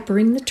just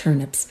peppering the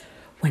turnips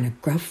when a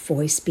gruff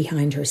voice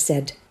behind her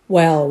said,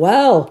 "Well,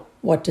 well,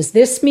 what does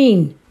this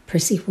mean?"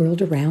 Prissy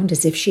whirled around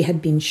as if she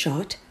had been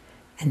shot,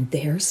 and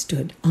there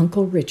stood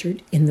Uncle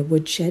Richard in the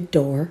woodshed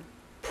door.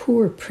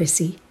 Poor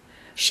Prissy!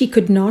 She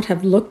could not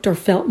have looked or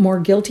felt more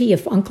guilty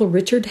if Uncle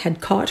Richard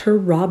had caught her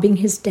robbing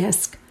his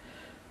desk.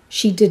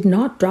 She did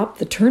not drop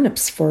the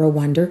turnips for a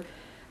wonder,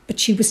 but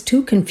she was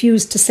too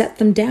confused to set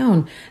them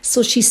down,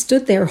 so she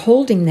stood there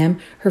holding them,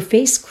 her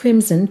face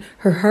crimson,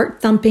 her heart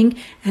thumping,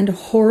 and a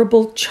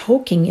horrible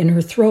choking in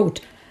her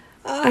throat.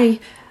 I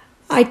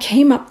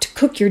came up to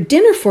cook your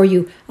dinner for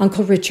you,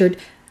 Uncle Richard.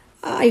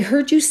 I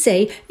heard you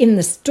say in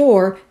the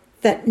store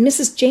that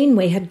Mrs.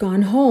 Janeway had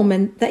gone home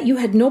and that you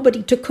had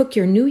nobody to cook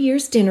your New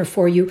Year's dinner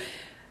for you.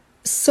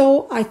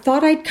 So I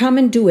thought I'd come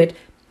and do it,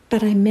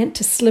 but I meant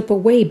to slip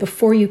away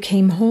before you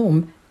came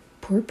home."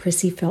 Poor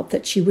Prissy felt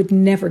that she would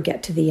never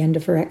get to the end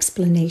of her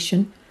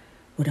explanation.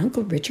 Would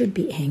Uncle Richard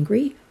be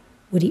angry?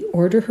 Would he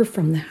order her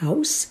from the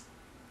house?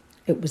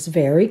 "It was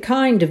very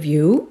kind of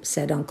you,"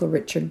 said Uncle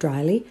Richard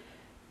dryly.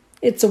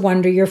 "It's a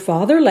wonder your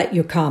father let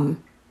you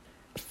come."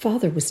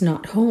 "Father was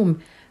not home,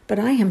 but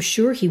I am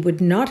sure he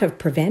would not have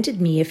prevented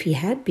me if he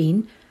had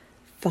been.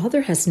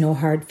 Father has no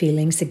hard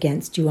feelings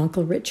against you,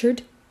 Uncle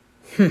Richard."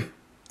 "Humph,"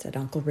 said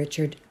Uncle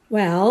Richard.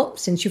 "Well,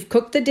 since you've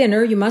cooked the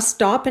dinner, you must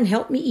stop and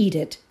help me eat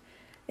it.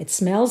 It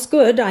smells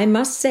good, I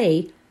must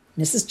say.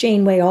 Mrs.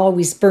 Janeway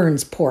always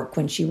burns pork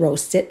when she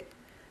roasts it.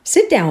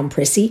 Sit down,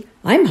 Prissy.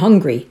 I'm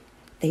hungry."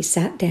 They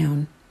sat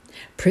down.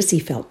 Prissy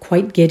felt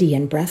quite giddy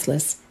and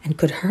breathless, and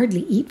could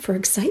hardly eat for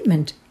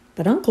excitement.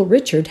 But Uncle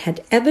Richard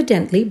had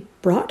evidently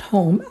brought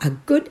home a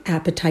good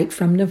appetite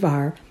from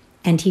Navarre,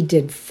 and he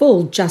did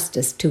full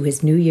justice to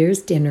his New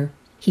Year's dinner.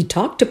 He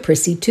talked to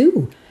Prissy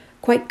too,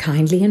 quite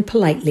kindly and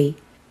politely,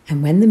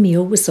 and when the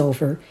meal was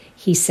over,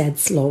 he said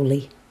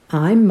slowly,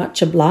 "I'm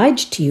much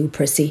obliged to you,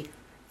 Prissy,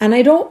 and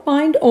I don't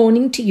mind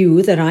owning to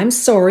you that I'm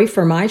sorry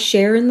for my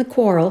share in the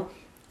quarrel,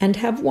 and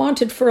have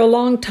wanted for a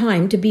long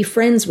time to be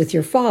friends with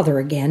your father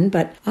again,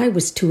 but I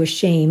was too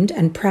ashamed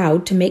and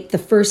proud to make the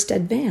first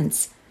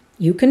advance.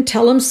 You can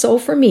tell him so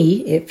for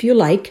me, if you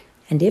like,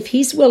 and if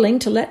he's willing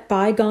to let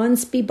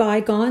bygones be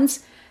bygones,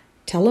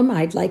 tell him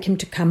I'd like him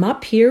to come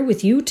up here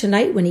with you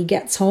tonight when he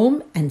gets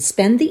home and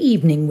spend the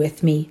evening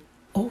with me."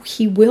 "Oh,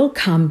 he will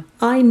come,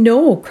 I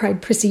know,"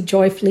 cried Prissy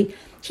joyfully.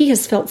 "He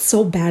has felt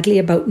so badly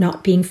about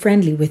not being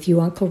friendly with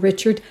you, Uncle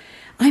Richard.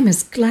 I'm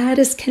as glad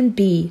as can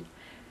be."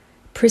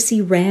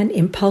 Prissy ran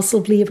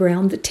impulsively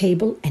around the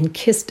table and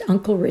kissed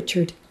Uncle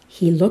Richard.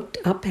 He looked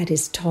up at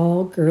his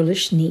tall,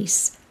 girlish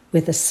niece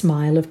with a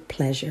smile of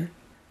pleasure.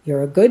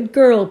 You're a good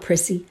girl,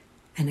 Prissy,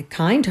 and a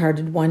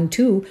kind-hearted one,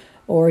 too,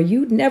 or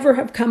you'd never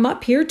have come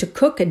up here to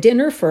cook a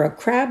dinner for a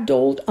crabbed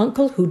old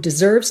uncle who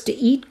deserves to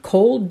eat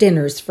cold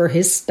dinners for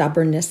his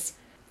stubbornness.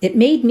 It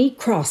made me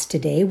cross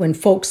today when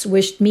folks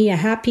wished me a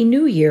happy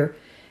new year.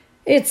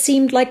 It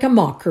seemed like a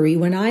mockery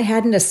when I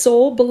hadn't a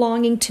soul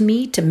belonging to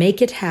me to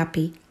make it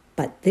happy.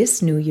 But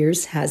this New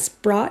Year's has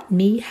brought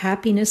me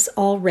happiness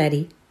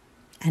already,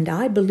 and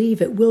I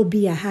believe it will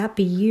be a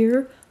happy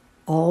year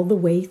all the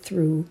way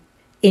through.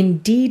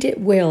 Indeed it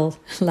will,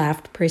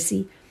 laughed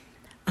Prissy.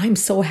 I'm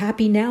so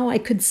happy now I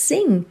could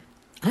sing.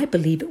 I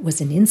believe it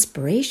was an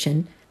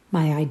inspiration,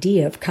 my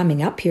idea of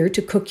coming up here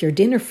to cook your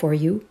dinner for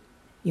you.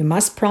 You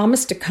must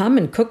promise to come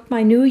and cook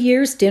my New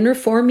Year's dinner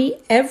for me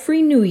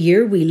every New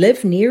Year we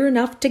live near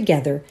enough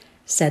together,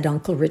 said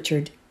Uncle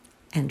Richard,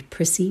 and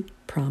Prissy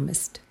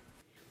promised.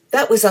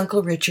 That was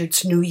Uncle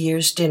Richard's New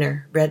Year's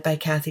Dinner, read by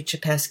Cathy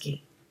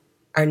Chapeskie.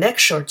 Our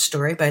next short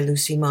story by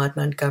Lucy Maud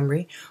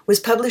Montgomery was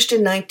published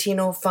in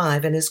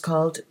 1905 and is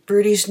called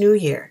Bertie's New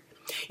Year.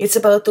 It's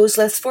about those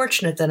less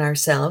fortunate than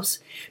ourselves,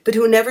 but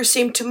who never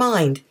seem to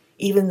mind,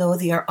 even though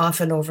they are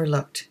often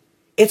overlooked.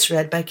 It's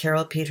read by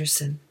Carol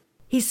Peterson.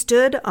 He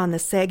stood on the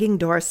sagging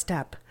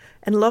doorstep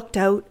and looked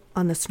out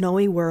on the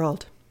snowy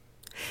world.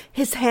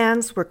 His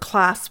hands were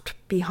clasped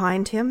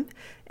behind him,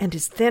 and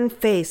his thin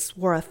face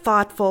wore a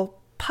thoughtful,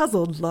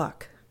 puzzled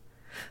look.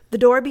 The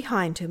door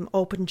behind him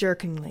opened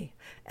jerkingly,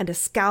 and a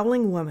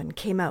scowling woman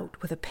came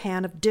out with a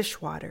pan of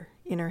dishwater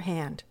in her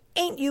hand.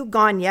 "Ain't you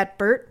gone yet,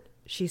 Bert?"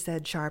 she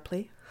said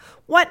sharply.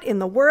 "What in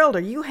the world are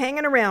you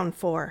hanging around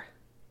for?"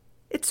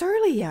 "It's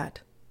early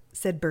yet,"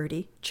 said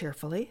Bertie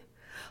cheerfully.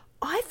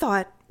 "I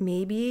thought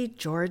maybe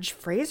George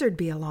Fraser'd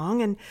be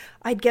along and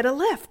I'd get a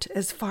lift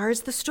as far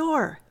as the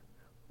store."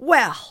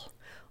 "Well,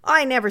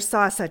 I never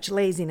saw such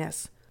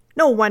laziness.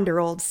 No wonder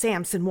old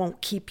Samson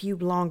won't keep you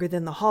longer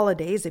than the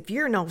holidays if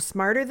you're no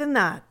smarter than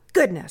that.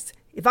 Goodness,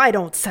 if I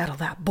don't settle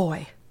that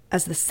boy."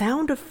 As the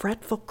sound of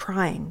fretful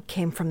crying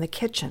came from the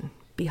kitchen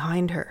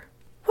behind her.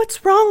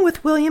 "What's wrong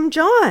with William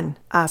John?"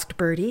 asked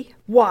Bertie.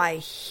 "Why,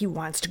 he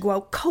wants to go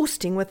out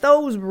coasting with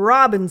those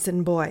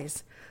Robinson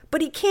boys.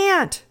 But he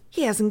can't.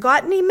 He hasn't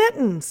got any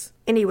mittens,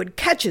 and he would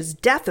catch his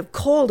death of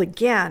cold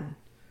again."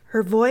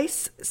 Her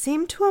voice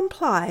seemed to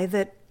imply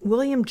that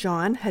William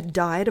John had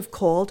died of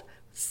cold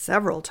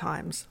several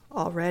times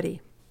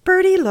already.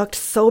 Bertie looked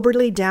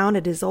soberly down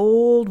at his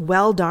old,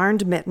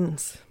 well-darned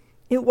mittens.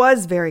 It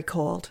was very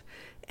cold,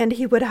 and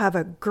he would have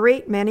a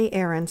great many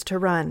errands to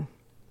run.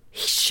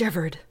 He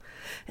shivered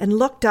and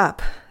looked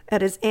up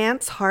at his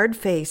aunt's hard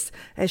face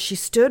as she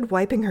stood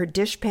wiping her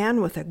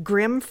dishpan with a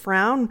grim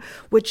frown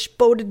which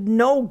boded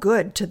no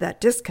good to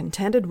that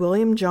discontented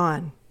William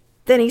John.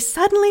 Then he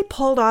suddenly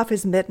pulled off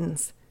his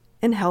mittens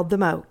and held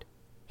them out.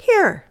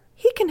 "Here,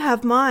 he can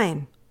have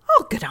mine.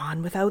 I'll get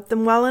on without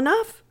them well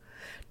enough."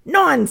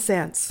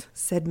 "Nonsense,"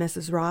 said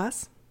Mrs.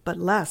 Ross, but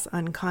less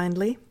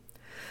unkindly.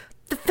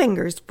 "The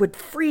fingers would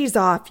freeze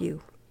off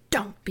you.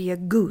 Don't be a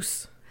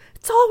goose."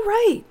 "It's all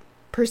right,"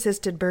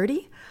 persisted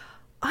Bertie.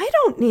 "I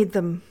don't need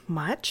them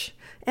much,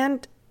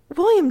 and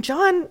William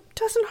John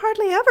doesn't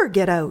hardly ever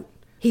get out."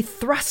 He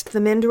thrust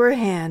them into her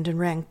hand and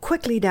ran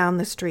quickly down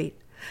the street,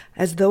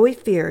 as though he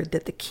feared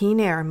that the keen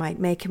air might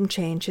make him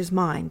change his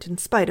mind in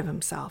spite of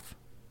himself.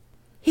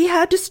 He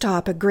had to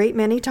stop a great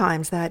many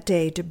times that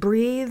day to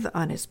breathe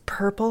on his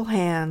purple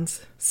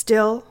hands.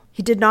 Still,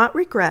 he did not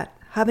regret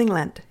having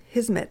lent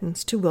his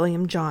mittens to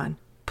William John.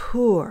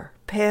 Poor,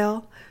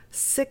 pale,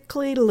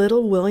 sickly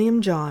little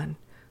William John,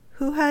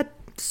 who had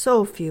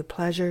so few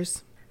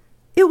pleasures.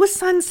 It was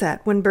sunset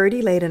when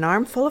Bertie laid an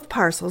armful of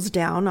parcels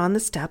down on the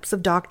steps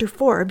of Dr.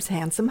 Forbes'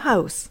 handsome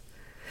house.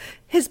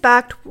 His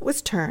back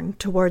was turned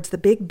towards the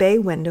big bay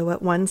window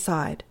at one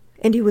side,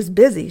 and he was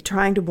busy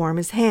trying to warm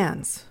his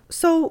hands,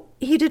 so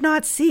he did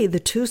not see the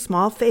two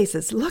small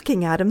faces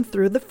looking at him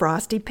through the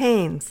frosty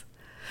panes.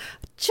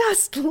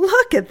 "Just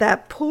look at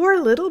that poor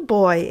little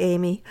boy,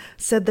 Amy,"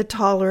 said the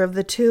taller of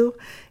the two.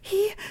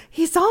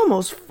 He's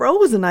almost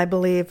frozen, I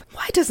believe.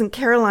 Why doesn't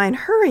Caroline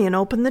hurry and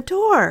open the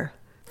door?"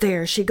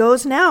 "There she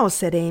goes now,"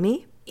 said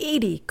Amy.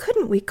 "Edie,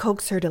 couldn't we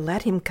coax her to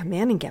let him come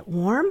in and get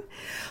warm?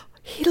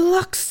 He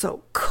looks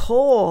so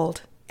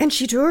cold." And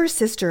she drew her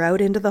sister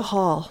out into the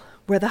hall,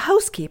 where the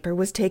housekeeper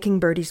was taking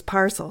Bertie's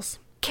parcels.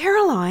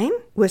 "Caroline,"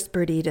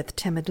 whispered Edith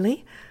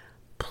timidly,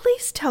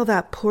 "please tell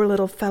that poor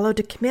little fellow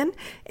to come in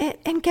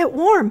and get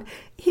warm.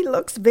 He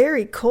looks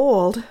very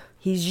cold."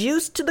 "He's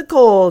used to the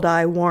cold,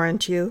 I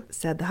warrant you,"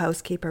 said the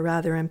housekeeper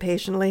rather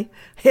impatiently.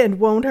 "It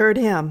won't hurt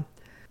him."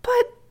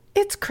 "But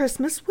it's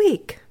Christmas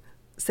week,"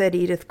 said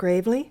Edith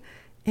gravely.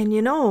 "And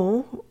you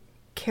know,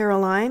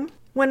 Caroline,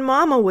 when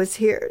Mamma was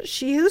here,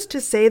 she used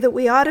to say that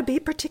we ought to be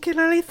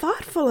particularly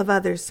thoughtful of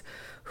others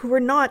who were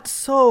not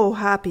so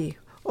happy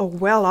or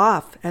well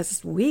off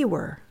as we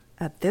were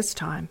at this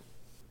time."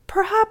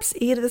 Perhaps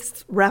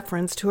Edith's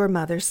reference to her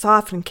mother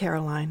softened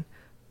Caroline,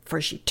 for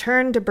she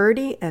turned to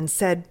Bertie and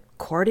said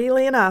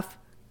cordially enough,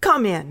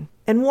 "Come in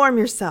and warm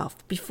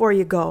yourself before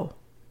you go.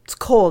 It's a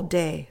cold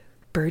day."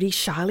 Bertie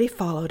shyly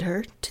followed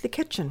her to the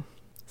kitchen.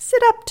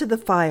 "Sit up to the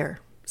fire,"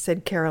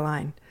 said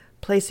Caroline,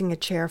 placing a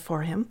chair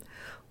for him,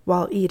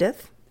 while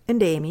Edith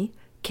and Amy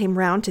came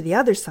round to the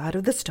other side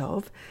of the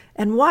stove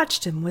and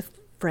watched him with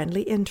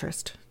friendly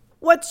interest.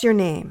 "What's your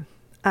name?"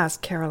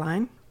 asked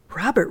Caroline.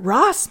 "Robert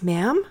Ross,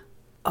 ma'am."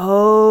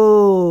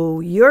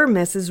 "Oh, you're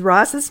Mrs.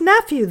 Ross's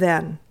nephew,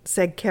 then,"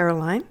 said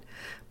Caroline,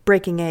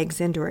 breaking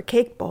eggs into her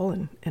cake bowl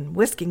and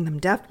whisking them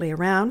deftly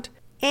around.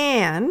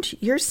 "And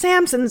you're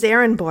Samson's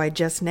errand boy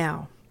just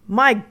now.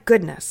 My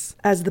goodness,"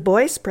 as the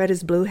boy spread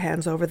his blue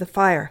hands over the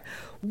fire.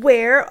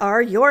 "Where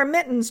are your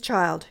mittens,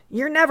 child?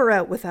 You're never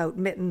out without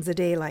mittens a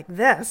day like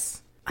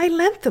this." "I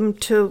lent them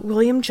to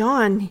William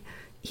John.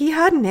 He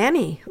hadn't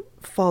any,"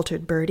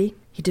 faltered Bertie.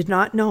 He did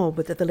not know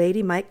but that the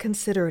lady might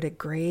consider it a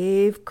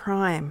grave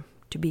crime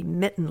to be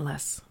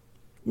mittenless.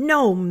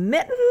 "No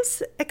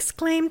mittens?"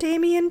 exclaimed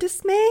Amy in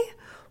dismay.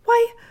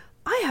 "Why,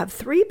 I have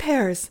 3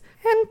 pairs.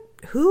 And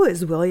who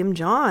is William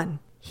John?"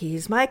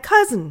 "He's my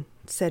cousin,"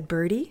 said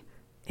Bertie,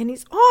 "and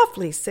he's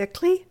awfully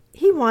sickly.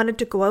 He wanted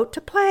to go out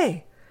to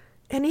play,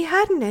 and he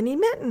hadn't any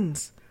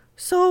mittens,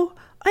 so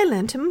I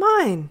lent him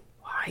mine.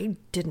 I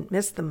didn't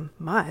miss them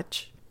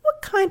much."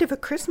 "What kind of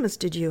a Christmas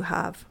did you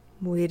have?"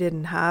 "We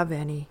didn't have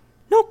any."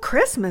 "No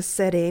Christmas,"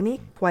 said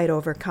Amy, quite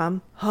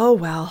overcome. "Oh,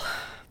 well,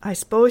 I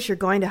suppose you're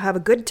going to have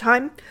a good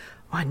time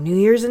on New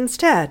Year's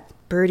instead."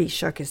 Bertie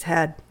shook his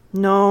head.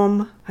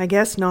 "No'm, I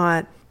guess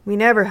not. We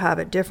never have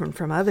it different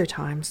from other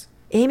times."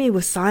 Amy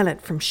was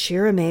silent from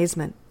sheer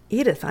amazement.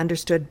 Edith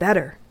understood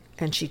better,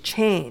 and she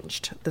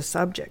changed the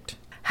subject.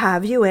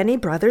 "Have you any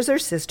brothers or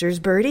sisters,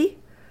 Bertie?"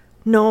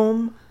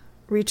 "No'm,"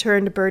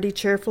 returned Bertie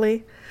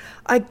cheerfully.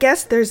 "I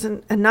guess there's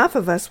enough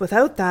of us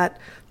without that.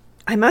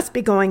 I must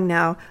be going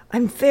now.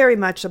 I'm very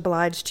much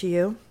obliged to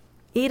you."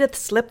 Edith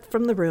slipped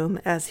from the room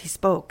as he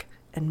spoke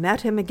and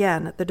met him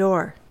again at the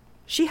door.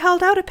 She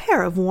held out a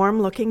pair of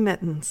warm-looking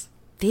mittens.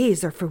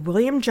 "These are for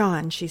William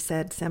John," she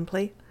said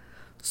simply,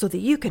 "so that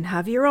you can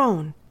have your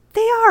own.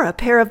 They are a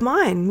pair of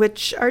mine,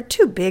 which are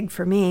too big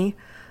for me.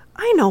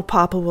 I know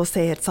Papa will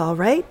say it's all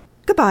right.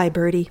 Goodbye,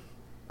 Bertie."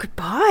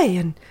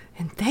 "Goodbye,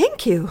 and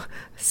thank you,"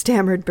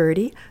 stammered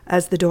Bertie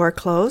as the door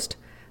closed.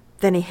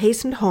 Then he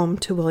hastened home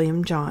to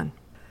William John.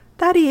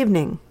 That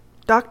evening,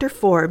 Dr.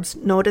 Forbes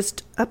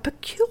noticed a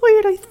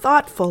peculiarly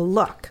thoughtful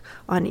look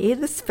on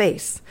Edith's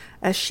face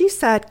as she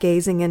sat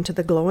gazing into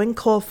the glowing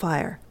coal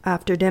fire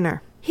after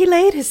dinner. He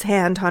laid his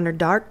hand on her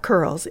dark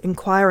curls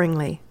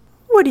inquiringly.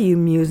 "What are you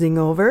musing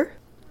over?"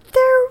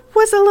 "There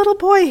was a little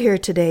boy here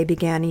today,"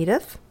 began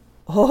Edith.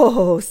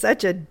 "Oh,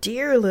 such a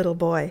dear little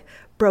boy,"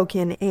 broke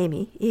in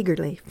Amy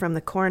eagerly from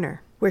the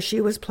corner, where she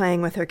was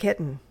playing with her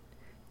kitten.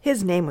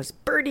 "His name was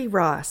Bertie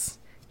Ross.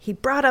 He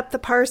brought up the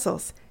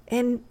parcels,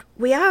 and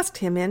we asked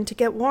him in to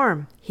get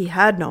warm. He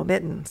had no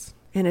mittens,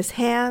 and his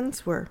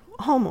hands were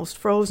almost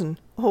frozen.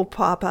 Oh,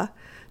 Papa,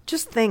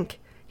 just think,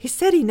 he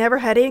said he never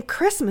had any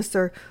Christmas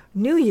or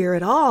New Year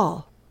at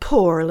all."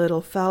 "Poor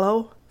little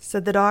fellow,"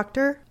 said the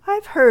doctor.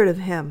 "I've heard of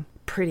him.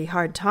 Pretty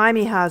hard time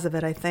he has of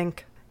it, I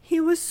think." "He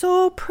was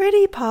so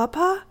pretty,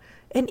 Papa,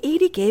 and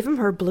Edie gave him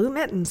her blue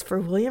mittens for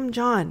William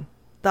John."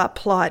 "The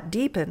plot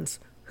deepens.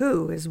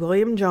 Who is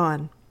William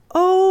John?"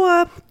 "Oh,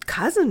 a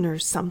cousin or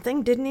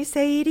something, didn't he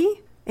say,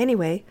 Edie?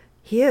 Anyway,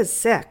 he is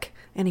sick,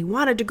 and he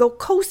wanted to go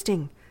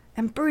coasting,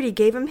 and Bertie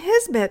gave him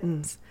his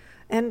mittens.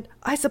 And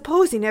I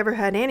suppose he never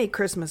had any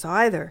Christmas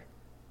either."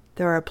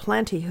 "There are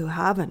plenty who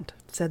haven't,"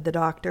 said the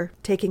doctor,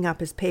 taking up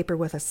his paper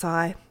with a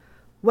sigh.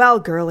 "Well,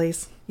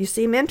 girlies, you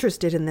seem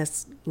interested in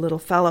this little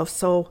fellow,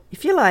 so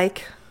if you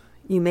like,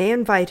 you may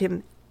invite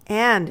him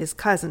and his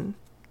cousin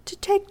to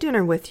take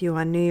dinner with you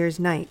on New Year's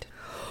night."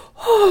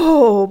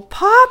 "Oh,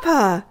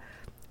 Papa,"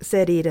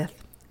 said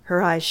Edith,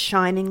 her eyes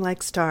shining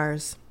like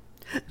stars.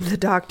 The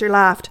doctor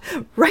laughed.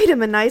 "Write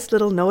him a nice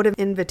little note of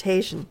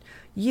invitation.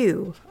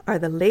 You are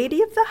the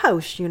lady of the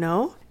house, you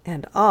know,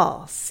 and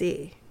I'll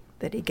see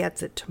that he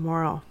gets it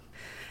tomorrow."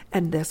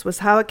 And this was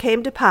how it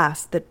came to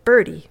pass that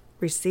Bertie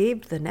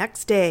received the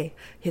next day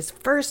his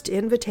first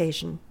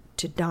invitation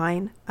to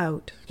dine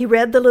out. He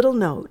read the little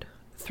note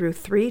through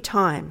 3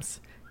 times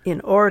in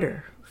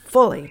order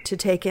fully to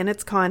take in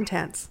its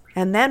contents,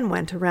 and then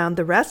went around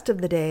the rest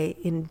of the day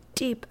in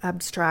deep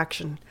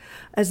abstraction,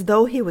 as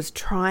though he was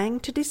trying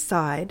to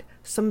decide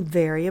some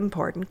very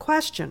important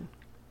question.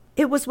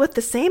 It was with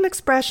the same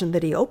expression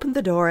that he opened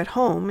the door at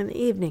home in the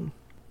evening.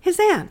 His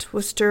aunt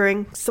was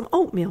stirring some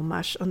oatmeal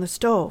mush on the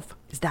stove.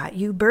 "Is that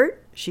you,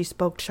 Bert?" She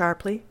spoke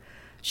sharply.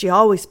 She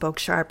always spoke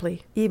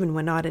sharply, even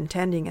when not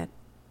intending it.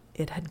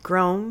 It had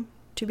grown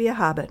to be a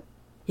habit.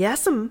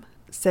 "Yes'm,"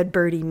 said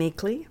Bertie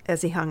meekly,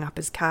 as he hung up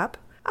his cap.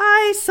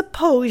 "I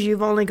suppose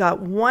you've only got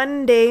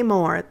 1 day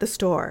more at the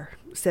store,"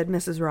 said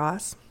Mrs.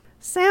 Ross.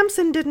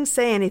 "Samson didn't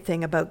say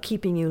anything about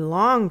keeping you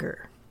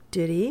longer,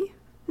 did he?"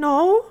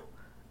 "No,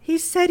 he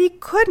said he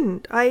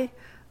couldn't. I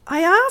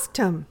asked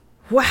him."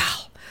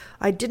 "Well,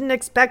 I didn't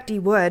expect he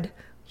would.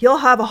 You'll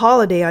have a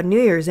holiday on New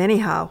Year's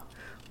anyhow.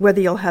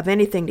 Whether you'll have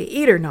anything to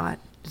eat or not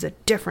is a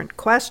different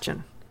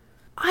question."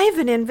 "I've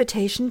an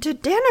invitation to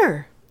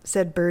dinner,"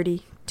 said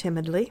Bertie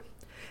timidly.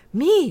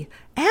 "Me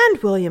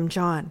and William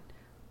John.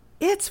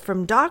 It's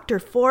from Dr.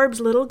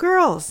 Forbes' little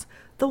girls,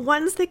 the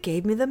ones that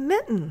gave me the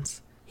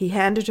mittens." He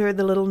handed her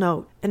the little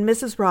note, and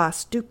Mrs. Ross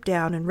stooped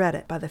down and read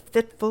it by the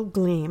fitful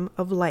gleam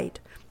of light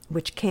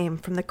which came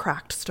from the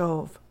cracked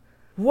stove.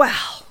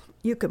 "Well,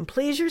 you can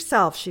please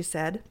yourself," she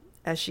said,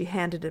 as she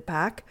handed it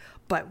back,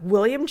 "but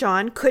William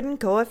John couldn't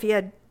go if he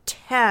had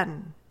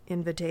 10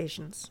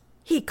 invitations.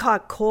 He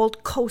caught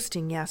cold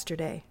coasting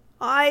yesterday.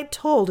 I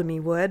told him he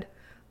would,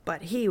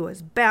 but he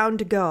was bound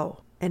to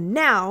go. And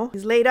now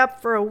he's laid up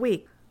for a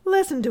week.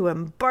 Listen to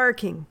him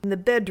barking in the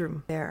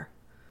bedroom there."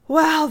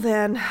 "Well,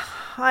 then,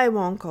 I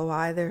won't go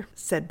either,"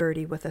 said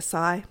Bertie with a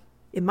sigh.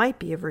 It might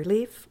be of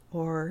relief,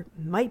 or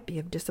it might be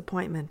of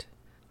disappointment.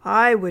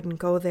 "I wouldn't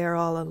go there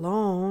all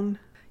alone."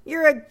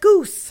 "You're a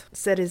goose,"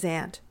 said his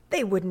aunt.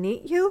 "They wouldn't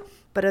eat you.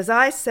 But as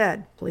I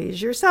said,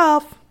 please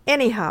yourself.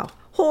 Anyhow,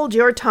 hold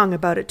your tongue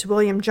about it to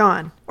William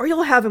John, or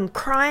you'll have him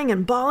crying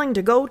and bawling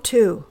to go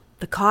too."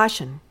 The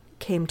caution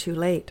came too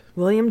late.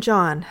 William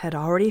John had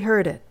already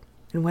heard it,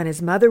 and when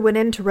his mother went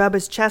in to rub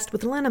his chest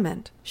with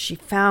liniment, she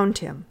found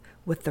him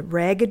with the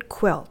ragged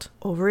quilt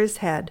over his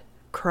head,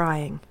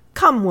 crying.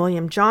 "Come,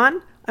 William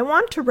John, I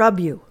want to rub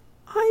you."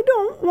 "I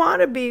don't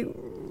want to be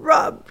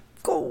rubbed.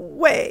 Go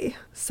away,"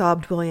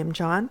 sobbed William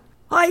John.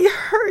 "I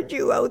heard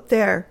you out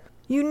there.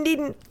 You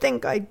needn't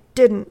think I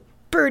didn't.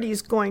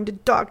 Bertie's going to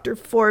Dr.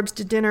 Forbes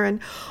to dinner, and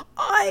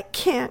I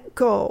can't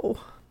go."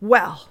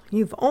 "Well,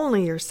 you've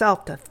only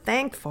yourself to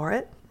thank for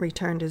it,"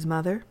 returned his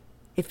mother.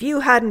 "If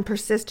you hadn't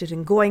persisted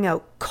in going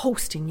out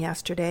coasting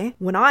yesterday,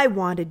 when I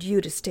wanted you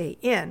to stay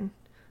in,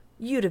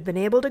 you'd have been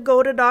able to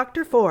go to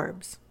Dr.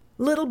 Forbes.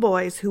 Little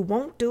boys who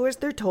won't do as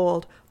they're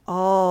told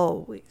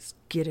always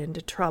get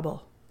into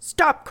trouble.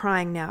 Stop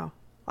crying now.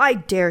 I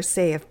dare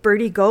say if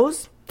Bertie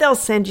goes, they'll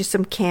send you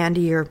some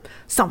candy or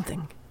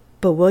something."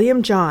 But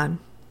William John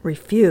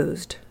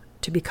refused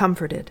to be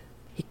comforted.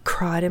 He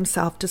cried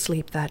himself to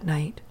sleep that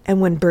night,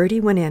 and when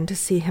Bertie went in to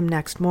see him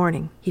next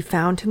morning, he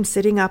found him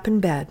sitting up in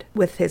bed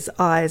with his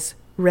eyes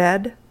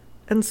red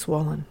and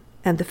swollen,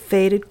 and the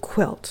faded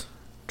quilt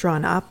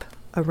drawn up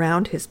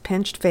around his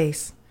pinched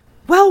face.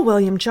 "Well,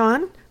 William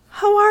John,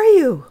 how are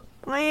you?"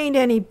 "I ain't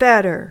any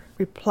better,"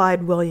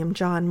 replied William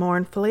John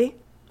mournfully.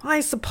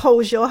 "I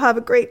suppose you'll have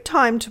a great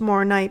time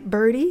tomorrow night,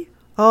 Bertie."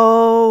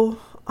 "Oh,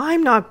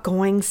 I'm not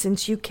going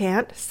since you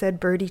can't," said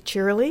Bertie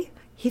cheerily.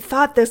 He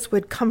thought this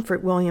would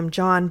comfort William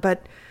John,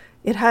 but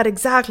it had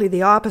exactly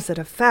the opposite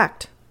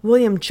effect.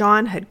 William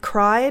John had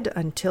cried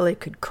until he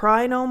could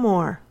cry no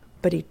more,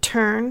 but he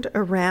turned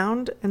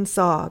around and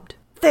sobbed.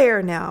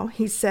 "There now,"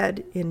 he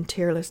said in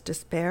tearless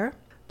despair.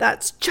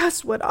 "That's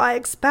just what I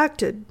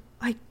expected.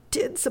 I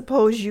did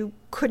suppose you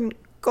couldn't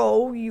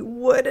go. You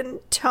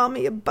wouldn't tell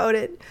me about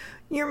it.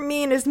 You're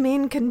mean as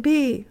mean can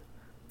be.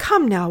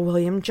 Come now,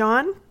 William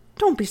John,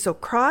 don't be so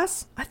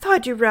cross. I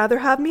thought you'd rather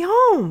have me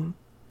home.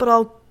 But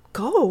I'll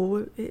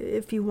go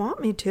if you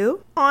want me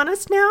to."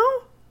 "Honest now?"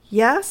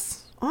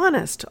 "Yes,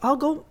 honest. I'll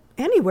go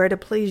anywhere to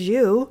please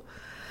you.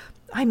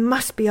 I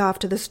must be off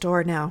to the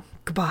store now.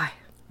 Goodbye."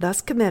 Thus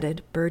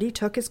committed, Bertie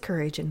took his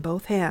courage in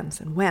both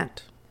hands and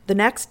went. The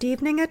next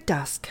evening at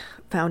dusk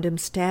found him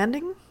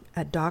standing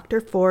at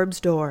Dr. Forbes'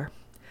 door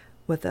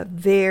with a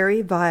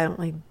very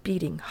violently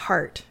beating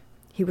heart.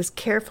 He was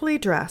carefully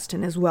dressed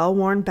in his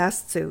well-worn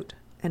best suit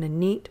and a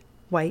neat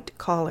white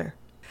collar.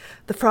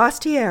 The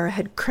frosty air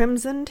had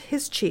crimsoned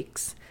his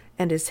cheeks,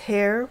 and his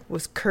hair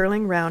was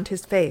curling round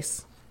his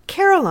face.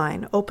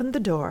 Caroline opened the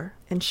door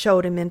and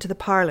showed him into the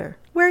parlour,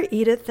 where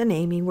Edith and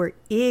Amy were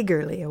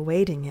eagerly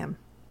awaiting him.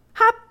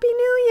 "Happy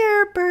New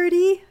Year,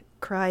 Bertie!"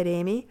 cried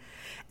Amy.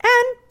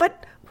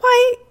 But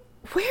why,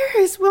 where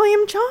is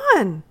William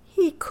John?"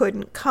 "He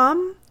couldn't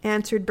come,"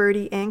 answered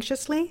Bertie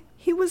anxiously.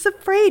 "He was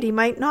afraid he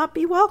might not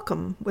be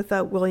welcome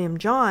without William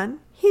John.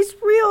 He's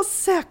real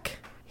sick.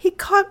 He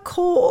caught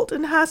cold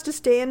and has to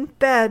stay in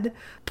bed,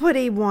 but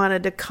he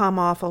wanted to come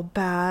awful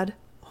bad."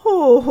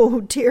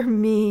 "Oh, dear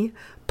me,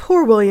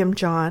 poor William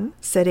John,"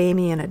 said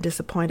Amy in a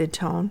disappointed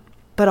tone.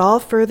 But all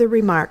further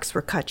remarks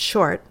were cut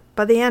short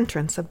by the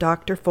entrance of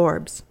Dr.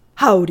 Forbes.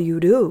 "How do you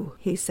do?"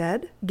 he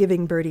said,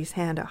 giving Bertie's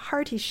hand a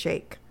hearty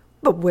shake.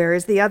 "But where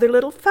is the other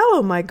little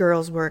fellow my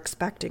girls were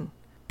expecting?"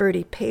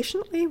 Bertie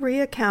patiently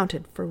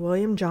reaccounted for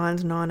William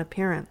John's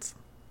non-appearance.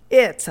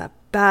 "It's a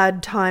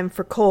bad time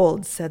for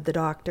colds," said the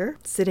doctor,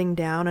 sitting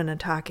down and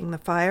attacking the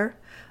fire.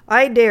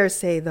 "I dare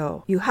say,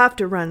 though, you have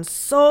to run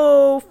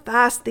so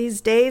fast these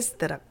days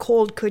that a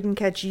cold couldn't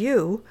catch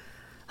you.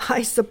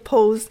 I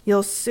suppose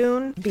you'll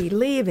soon be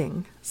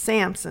leaving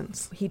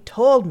Sampson's. He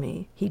told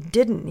me he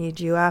didn't need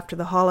you after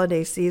the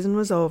holiday season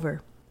was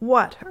over.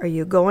 What are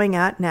you going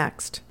at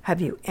next? Have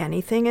you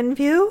anything in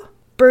view?"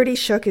 Bertie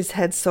shook his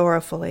head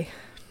sorrowfully.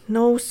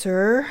 "No,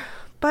 sir.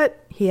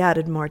 But," he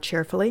added more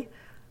cheerfully,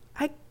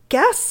 "I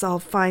guess I'll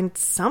find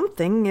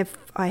something if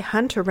I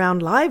hunt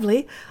around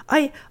lively.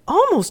 I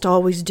almost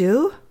always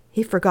do."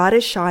 He forgot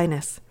his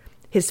shyness.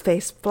 His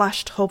face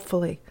flushed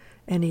hopefully,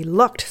 and he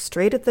looked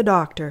straight at the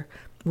doctor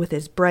with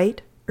his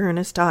bright,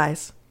 earnest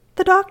eyes.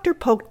 The doctor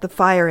poked the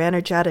fire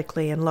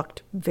energetically and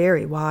looked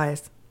very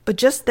wise. But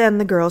just then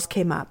the girls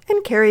came up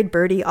and carried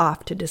Bertie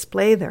off to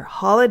display their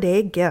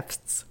holiday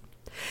gifts.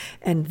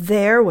 And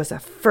there was a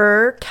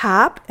fur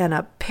cap and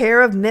a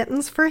pair of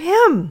mittens for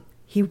him.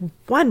 He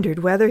wondered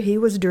whether he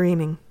was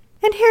dreaming.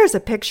 "And here's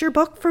a picture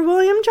book for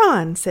William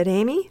John," said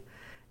Amy.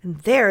 "And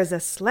there's a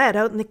sled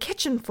out in the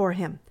kitchen for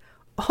him.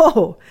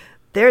 Oh,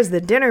 there's the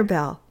dinner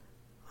bell.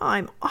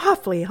 I'm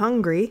awfully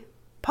hungry.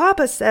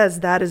 Papa says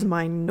that is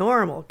my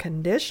normal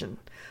condition,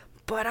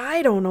 but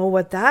I don't know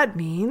what that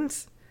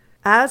means."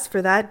 As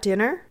for that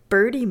dinner,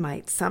 Bertie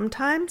might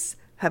sometimes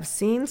have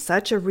seen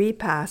such a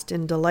repast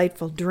in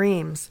delightful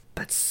dreams,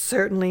 but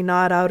certainly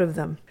not out of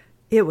them.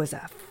 It was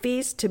a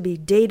feast to be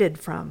dated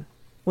from.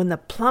 When the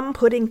plum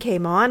pudding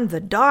came on, the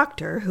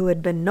doctor, who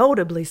had been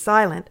notably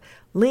silent,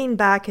 leaned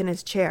back in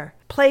his chair,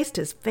 placed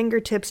his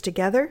fingertips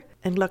together,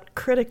 and looked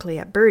critically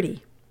at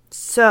Bertie.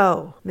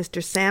 "So,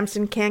 Mr.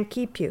 Sampson can't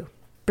keep you."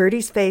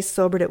 Bertie's face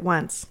sobered at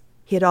once.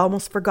 He had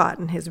almost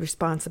forgotten his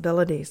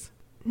responsibilities.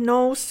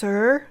 "No,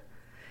 sir.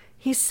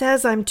 He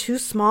says I'm too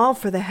small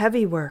for the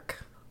heavy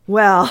work."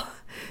 "Well,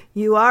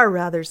 you are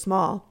rather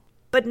small,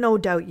 but no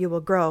doubt you will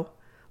grow.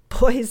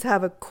 Boys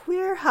have a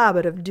queer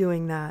habit of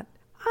doing that.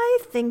 I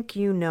think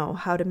you know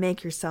how to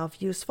make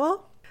yourself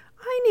useful.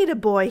 I need a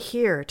boy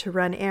here to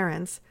run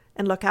errands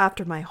and look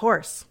after my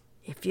horse.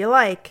 If you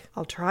like,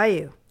 I'll try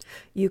you.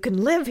 You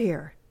can live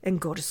here and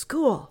go to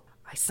school.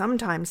 I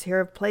sometimes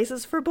hear of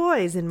places for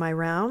boys in my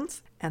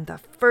rounds, and the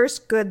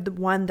first good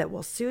one that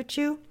will suit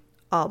you,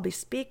 I'll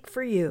bespeak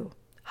for you.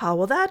 How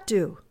will that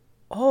do?"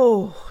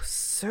 "Oh,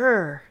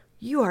 sir,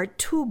 you are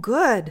too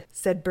good,"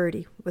 said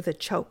Bertie with a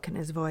choke in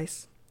his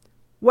voice.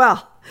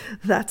 "Well,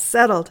 that's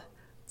settled,"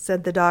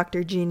 said the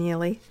doctor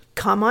genially.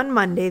 "Come on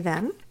Monday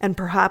then, and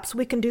perhaps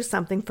we can do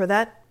something for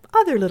that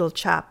other little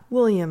chap,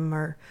 William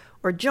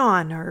or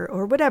John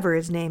or whatever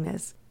his name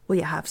is. Will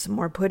you have some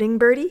more pudding,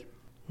 Bertie?"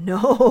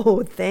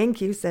 "No,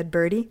 thank you," said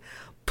Bertie.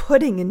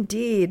 Pudding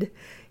indeed!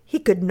 He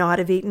could not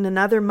have eaten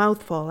another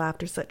mouthful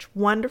after such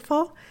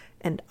wonderful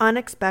and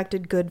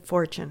unexpected good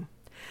fortune.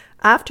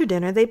 After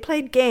dinner they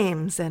played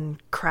games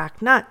and cracked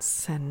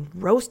nuts and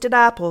roasted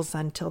apples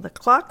until the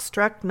clock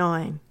struck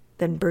 9.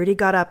 Then Bertie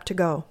got up to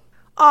go.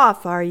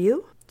 "Off, are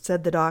you?"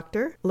 said the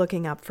doctor,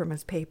 looking up from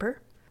his paper.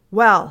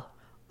 "Well,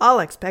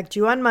 I'll expect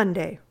you on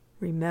Monday.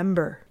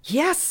 Remember."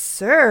 "Yes,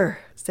 sir,"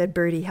 said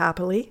Bertie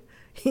happily.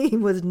 He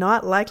was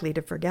not likely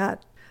to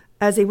forget.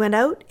 As he went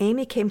out,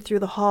 Amy came through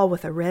the hall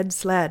with a red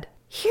sled.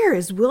 "Here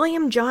is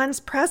William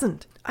John's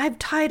present. I've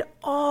tied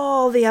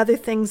all the other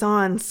things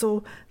on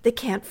so they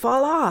can't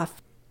fall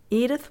off."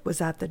 Edith was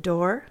at the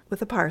door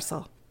with a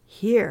parcel.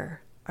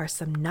 "Here are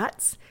some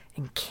nuts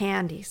and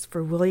candies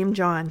for William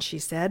John," she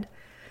said.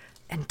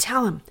 "And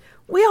tell him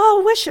we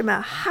all wish him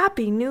a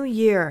happy new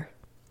year."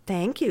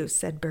 "Thank you,"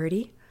 said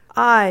Bertie.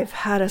 "I've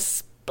had a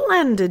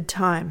splendid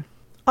time.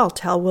 I'll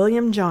tell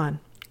William John.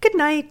 Good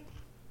night."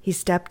 He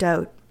stepped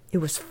out. It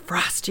was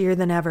frostier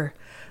than ever.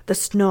 The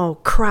snow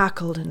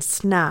crackled and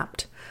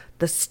snapped.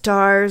 The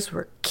stars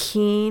were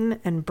keen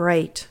and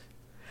bright.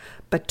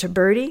 But to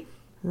Bertie,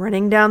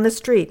 running down the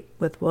street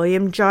with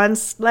William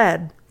John's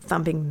sled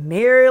thumping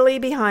merrily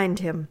behind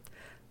him,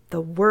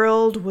 the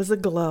world was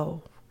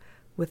aglow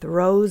with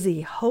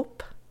rosy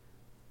hope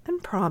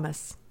and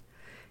promise.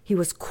 He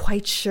was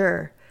quite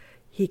sure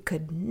he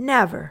could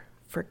never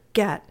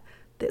forget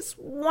this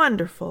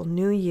wonderful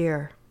new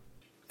year.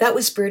 That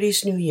was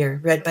Bertie's New Year,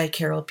 read by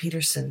Carol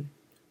Peterson.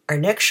 Our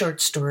next short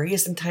story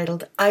is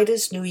entitled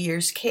Ida's New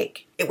Year's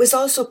Cake. It was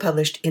also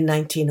published in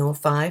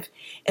 1905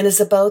 and is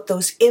about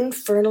those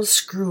infernal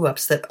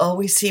screw-ups that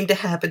always seem to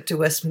happen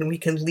to us when we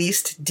can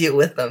least deal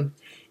with them.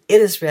 It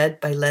is read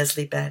by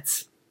Lesley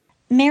Betts.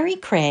 Mary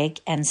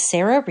Craig and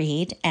Sarah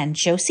Reed and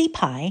Josie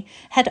Pye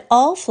had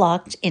all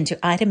flocked into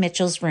Ida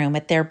Mitchell's room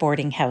at their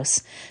boarding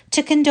house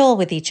to condole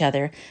with each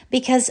other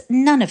because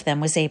none of them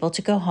was able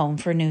to go home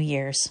for New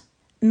Year's.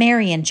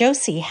 Mary and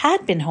Josie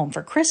had been home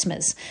for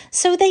Christmas,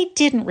 so they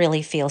didn't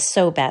really feel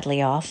so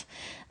badly off,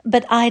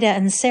 but Ida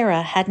and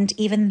Sarah hadn't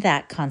even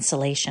that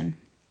consolation.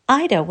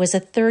 Ida was a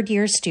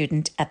third-year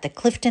student at the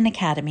Clifton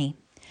Academy.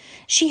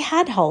 She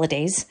had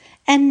holidays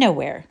and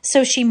nowhere,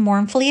 so she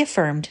mournfully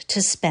affirmed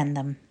to spend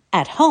them.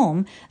 At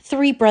home,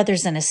 3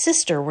 brothers and a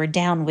sister were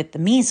down with the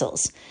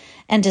measles,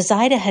 and as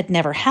Ida had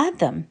never had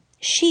them,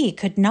 she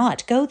could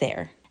not go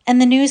there, and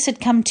the news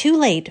had come too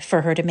late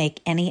for her to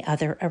make any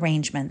other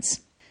arrangements.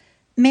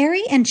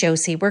 Mary and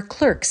Josie were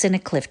clerks in a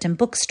Clifton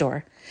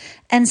bookstore,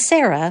 and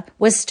Sarah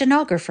was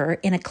stenographer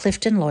in a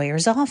Clifton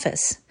lawyer's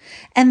office,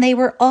 and they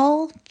were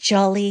all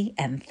jolly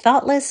and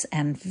thoughtless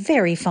and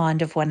very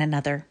fond of one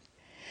another.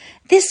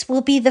 "This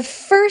will be the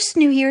first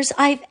New Year's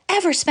I've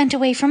ever spent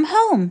away from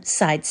home,"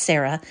 sighed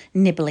Sarah,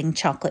 nibbling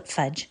chocolate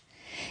fudge.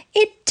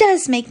 "It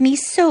does make me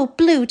so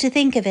blue to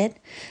think of it,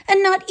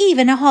 and not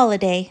even a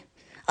holiday.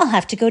 I'll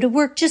have to go to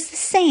work just the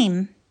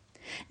same.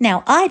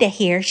 Now, Ida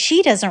here,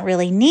 she doesn't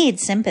really need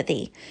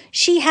sympathy.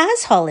 She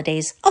has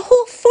holidays, a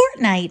whole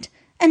fortnight,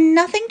 and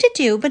nothing to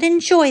do but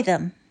enjoy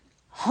them."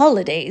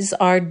 "Holidays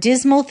are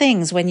dismal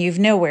things when you've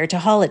nowhere to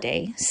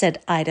holiday,"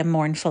 said Ida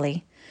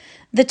mournfully.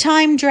 The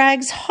time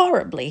drags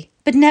horribly,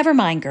 but never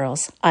mind,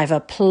 girls. I've a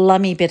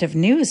plummy bit of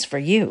news for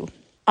you.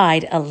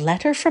 I'd a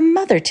letter from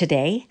Mother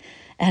today,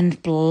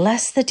 and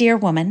bless the dear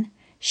woman,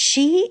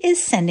 she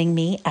is sending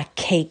me a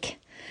cake,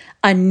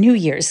 a New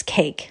Year's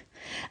cake,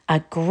 a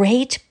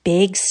great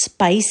big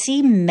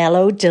spicy,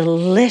 mellow,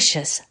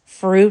 delicious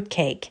fruit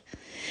cake.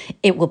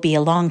 It will be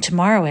along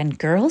tomorrow, and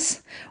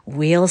girls,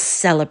 we'll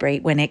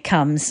celebrate when it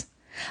comes.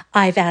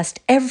 I've asked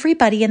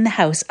everybody in the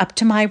house up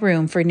to my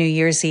room for New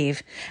Year's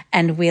Eve,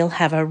 and we'll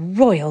have a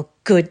royal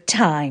good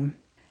time.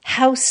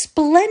 How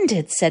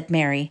splendid, said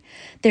Mary.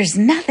 There's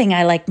nothing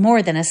I like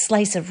more than a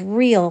slice of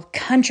real,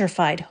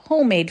 countrified,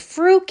 homemade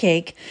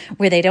fruitcake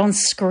where they don't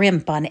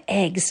scrimp on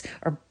eggs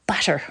or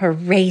butter or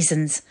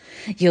raisins.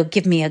 You'll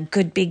give me a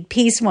good big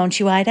piece, won't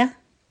you, Ida?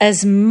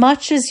 As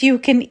much as you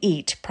can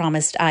eat,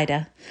 promised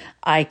Ida.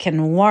 I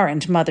can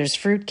warrant Mother's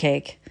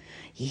fruitcake.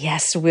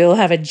 Yes, we'll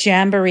have a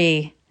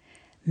jamboree.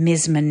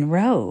 Miss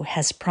Monroe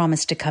has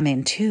promised to come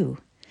in too.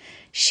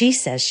 She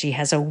says she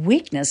has a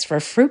weakness for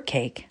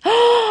fruitcake.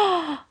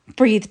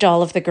 Breathed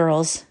all of the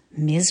girls.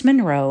 Miss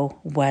Monroe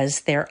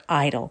was their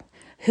idol,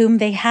 whom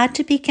they had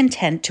to be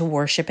content to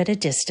worship at a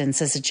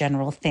distance as a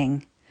general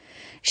thing.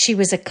 She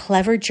was a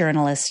clever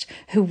journalist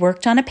who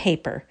worked on a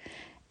paper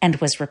and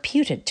was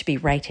reputed to be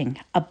writing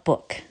a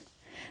book.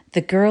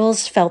 The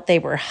girls felt they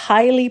were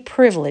highly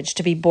privileged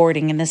to be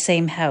boarding in the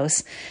same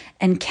house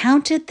and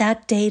counted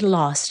that day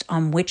lost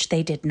on which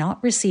they did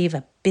not receive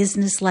a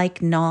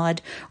businesslike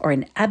nod or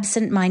an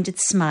absent-minded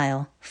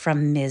smile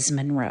from Miss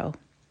Monroe.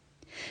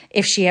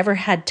 If she ever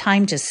had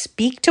time to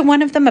speak to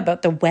one of them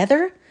about the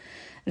weather,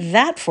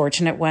 that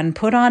fortunate one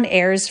put on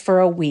airs for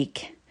a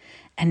week.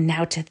 And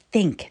now to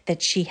think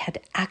that she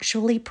had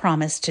actually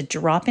promised to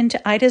drop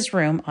into Ida's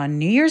room on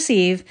New Year's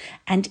Eve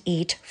and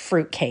eat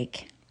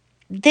fruitcake.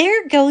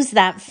 There goes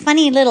that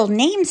funny little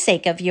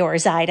namesake of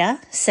yours, Ida,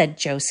 said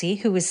Josie,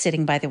 who was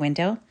sitting by the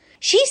window.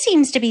 She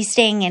seems to be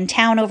staying in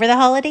town over the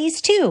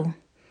holidays, too.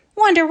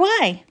 Wonder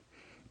why?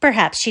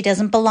 Perhaps she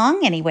doesn't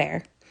belong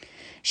anywhere.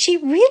 She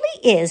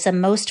really is a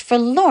most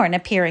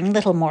forlorn-appearing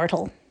little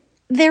mortal.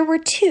 There were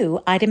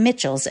 2 Ida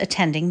Mitchells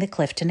attending the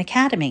Clifton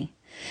Academy.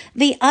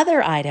 The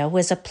other Ida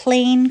was a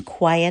plain,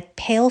 quiet,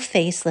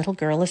 pale-faced little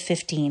girl of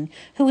 15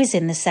 who was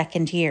in the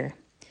 2nd year.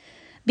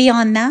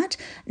 Beyond that,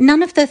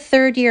 none of the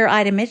 3rd-year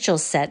Ida Mitchell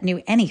set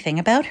knew anything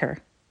about her,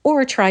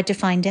 or tried to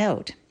find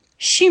out.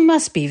 She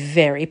must be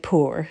very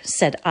poor,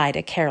 said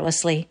Ida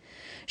carelessly.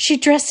 She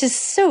dresses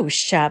so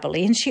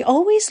shabbily, and she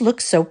always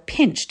looks so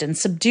pinched and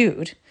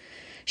subdued.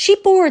 She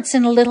boards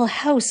in a little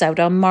house out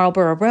on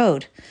Marlborough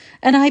Road,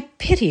 and I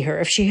pity her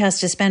if she has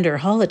to spend her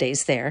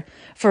holidays there,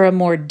 for a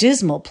more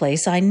dismal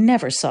place I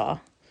never saw.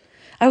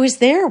 I was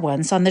there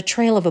once on the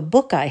trail of a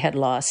book I had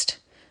lost.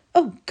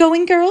 Oh,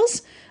 going,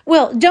 girls?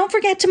 Well, don't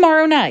forget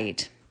tomorrow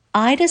night.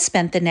 Ida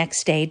spent the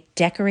next day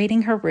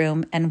decorating her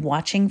room and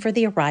watching for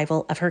the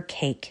arrival of her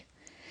cake.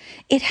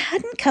 It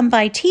hadn't come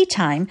by tea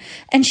time,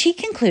 and she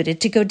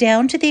concluded to go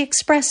down to the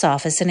express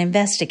office and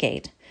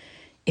investigate.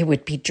 It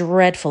would be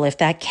dreadful if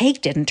that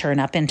cake didn't turn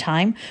up in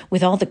time,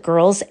 with all the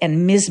girls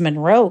and Miss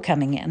Monroe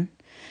coming in.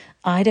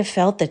 Ida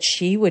felt that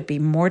she would be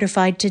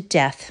mortified to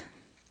death.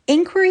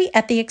 Inquiry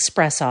at the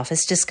express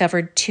office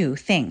discovered 2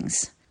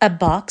 things. A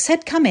box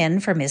had come in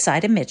for Miss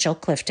Ida Mitchell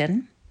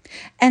Clifton,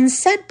 and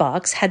said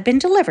box had been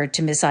delivered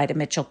to Miss Ida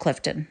Mitchell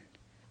Clifton.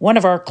 One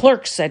of our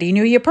clerks said he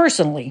knew you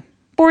personally,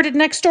 boarded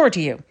next door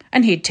to you,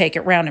 and he'd take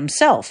it round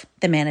himself,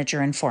 the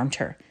manager informed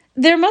her.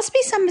 There must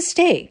be some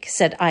mistake,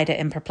 said Ida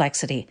in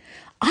perplexity.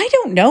 I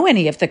don't know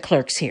any of the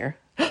clerks here.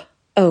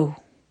 Oh,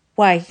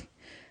 why,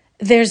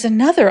 there's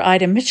another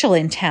Ida Mitchell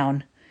in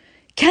town.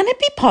 Can it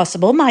be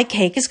possible my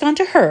cake has gone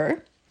to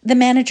her? The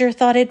manager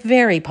thought it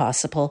very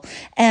possible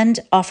and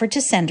offered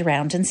to send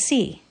around and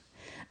see.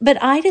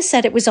 But Ida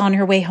said it was on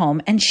her way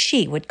home and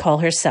she would call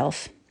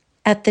herself.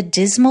 At the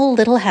dismal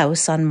little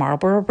house on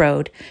Marlborough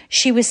Road,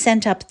 she was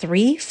sent up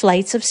 3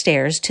 flights of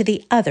stairs to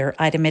the other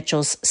Ida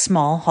Mitchell's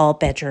small hall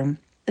bedroom.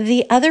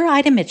 The other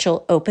Ida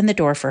Mitchell opened the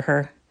door for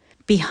her.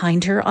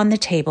 Behind her on the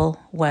table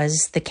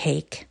was the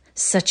cake.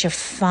 Such a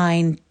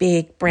fine,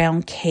 big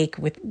brown cake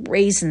with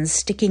raisins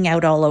sticking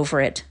out all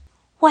over it.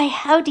 "Why,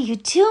 how do you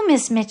do,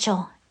 Miss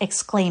Mitchell?"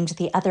 exclaimed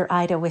the other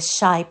Ida with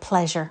shy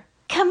pleasure.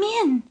 "Come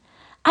in.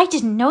 I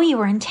didn't know you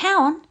were in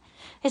town.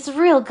 It's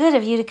real good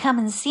of you to come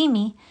and see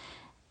me.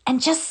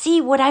 And just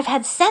see what I've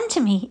had sent to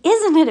me.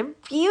 Isn't it a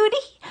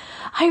beauty?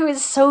 I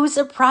was so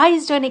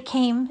surprised when it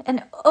came,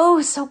 and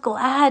oh, so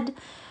glad.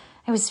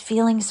 I was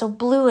feeling so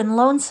blue and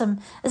lonesome,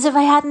 as if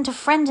I hadn't a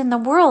friend in the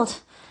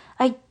world.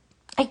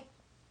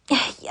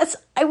 Yes,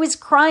 I was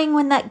crying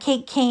when that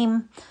cake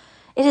came.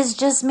 It has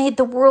just made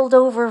the world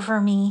over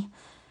for me.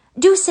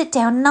 Do sit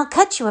down and I'll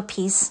cut you a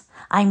piece.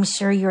 I'm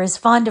sure you're as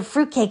fond of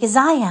fruitcake as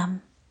I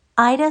am."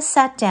 Ida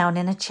sat down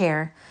in a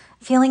chair,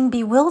 feeling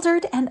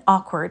bewildered and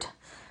awkward.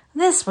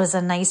 This was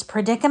a nice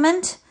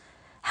predicament.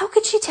 How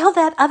could she tell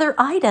that other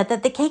Ida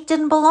that the cake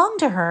didn't belong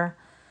to her?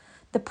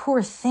 The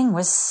poor thing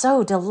was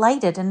so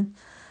delighted, and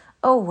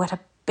oh, what a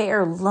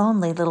bare,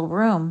 lonely little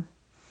room.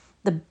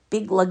 The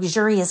big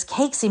luxurious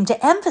cake seemed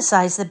to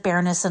emphasize the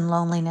bareness and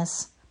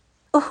loneliness.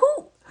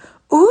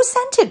 Who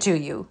sent it to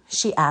you?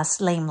 She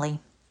asked lamely.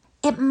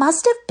 It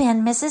must have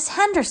been Mrs.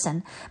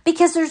 Henderson,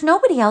 because there's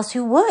nobody else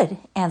who would,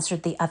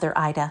 answered the other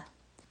Ida.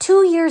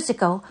 2 years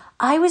ago,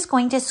 I was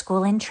going to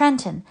school in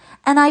Trenton,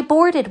 and I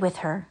boarded with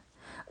her.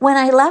 When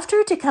I left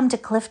her to come to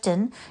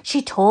Clifton,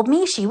 she told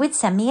me she would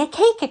send me a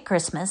cake at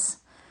Christmas.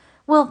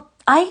 Well,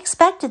 I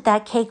expected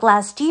that cake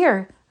last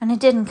year, and it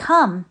didn't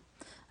come.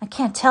 I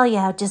can't tell you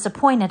how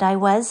disappointed I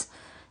was.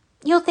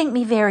 You'll think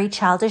me very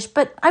childish,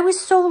 but I was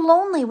so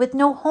lonely with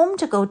no home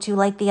to go to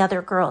like the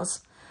other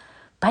girls.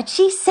 But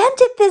she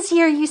sent it this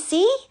year, you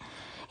see.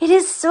 It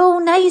is so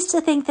nice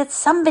to think that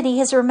somebody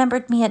has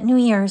remembered me at New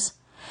Year's.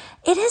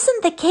 It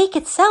isn't the cake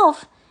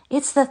itself,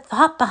 it's the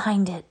thought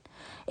behind it.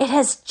 It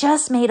has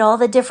just made all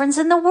the difference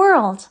in the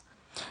world.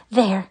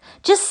 There,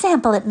 just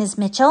sample it, Miss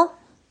Mitchell.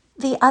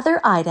 The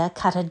other Ida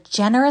cut a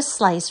generous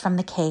slice from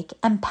the cake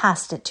and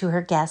passed it to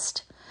her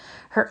guest.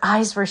 Her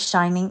eyes were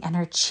shining and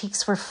her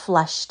cheeks were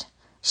flushed.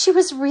 She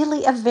was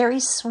really a very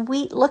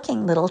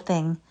sweet-looking little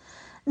thing,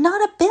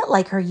 not a bit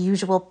like her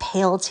usual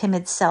pale,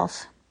 timid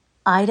self.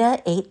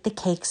 Ida ate the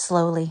cake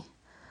slowly.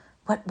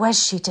 What was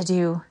she to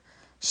do?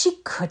 She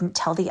couldn't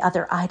tell the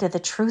other Ida the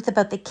truth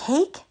about the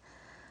cake.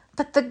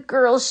 But the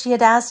girls she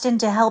had asked in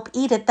to help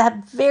eat it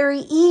that very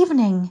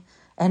evening,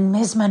 and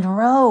Miss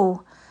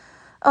Monroe.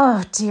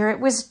 Oh dear, it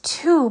was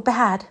too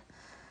bad.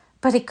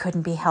 But it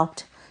couldn't be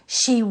helped.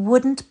 She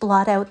wouldn't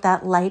blot out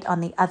that light on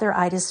the other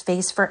Ida's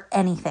face for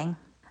anything.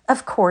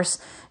 Of course,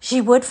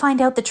 she would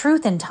find out the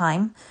truth in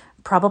time,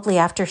 probably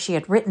after she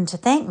had written to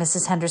thank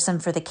Mrs. Henderson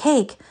for the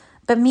cake,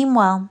 but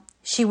meanwhile,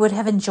 she would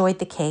have enjoyed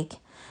the cake,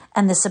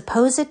 and the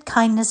supposed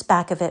kindness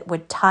back of it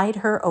would tide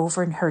her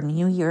over in her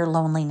New Year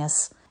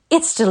loneliness.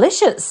 "It's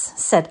delicious,"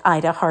 said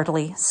Ida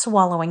heartily,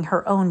 swallowing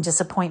her own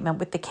disappointment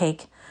with the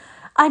cake.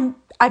 I'm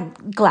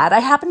glad I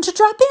happened to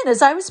drop in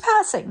as I was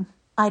passing."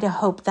 Ida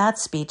hoped that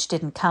speech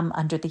didn't come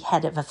under the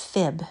head of a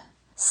fib.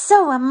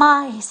 So am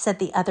I, said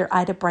the other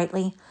Ida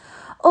brightly.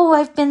 Oh,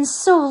 I've been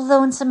so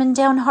lonesome and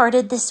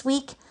downhearted this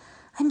week.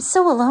 I'm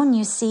so alone,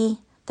 you see.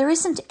 There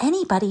isn't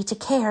anybody to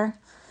care.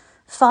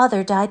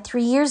 Father died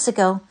 3 years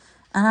ago,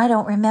 and I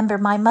don't remember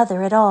my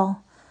mother at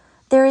all.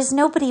 There is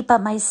nobody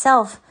but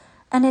myself,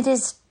 and it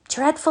is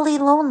dreadfully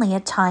lonely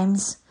at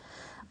times.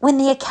 When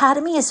the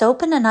academy is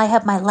open and I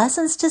have my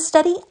lessons to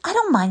study, I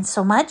don't mind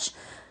so much,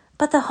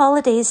 but the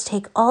holidays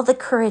take all the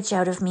courage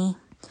out of me.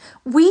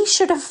 "We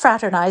should have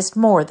fraternized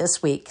more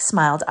this week,"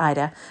 smiled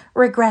Ida,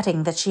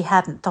 regretting that she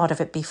hadn't thought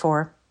of it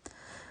before.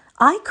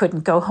 "I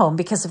couldn't go home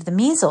because of the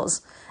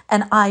measles,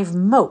 and I've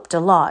moped a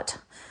lot.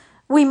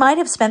 We might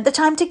have spent the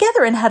time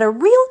together and had a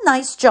real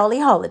nice jolly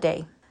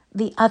holiday."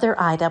 The other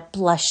Ida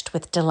blushed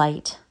with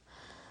delight.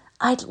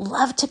 "I'd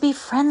love to be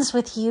friends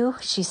with you,"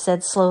 she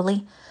said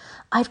slowly.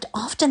 "I've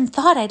often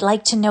thought I'd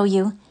like to know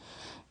you.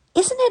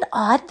 Isn't it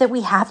odd that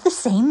we have the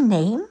same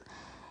name?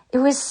 It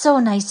was so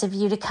nice of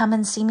you to come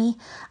and see me.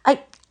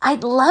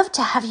 I'd love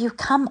to have you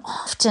come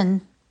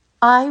often."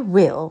 "I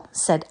will,"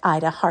 said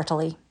Ida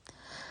heartily.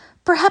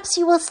 "Perhaps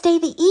you will stay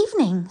the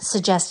evening,"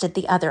 suggested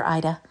the other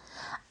Ida.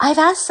 "I've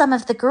asked some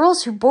of the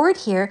girls who board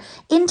here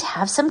in to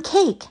have some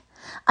cake.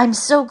 I'm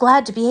so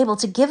glad to be able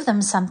to give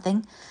them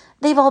something.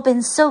 They've all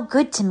been so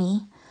good to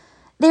me.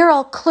 They're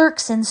all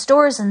clerks in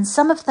stores, and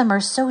some of them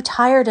are so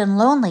tired and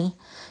lonely.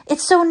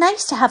 It's so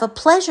nice to have a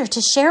pleasure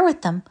to share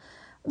with them.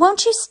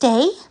 Won't you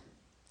stay?"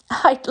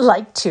 "I'd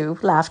like to,"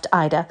 laughed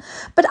Ida,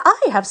 "but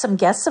I have some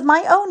guests of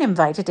my own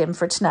invited in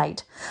for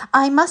tonight.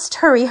 I must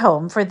hurry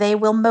home, for they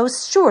will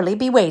most surely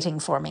be waiting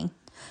for me."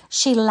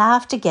 She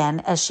laughed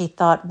again as she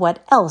thought what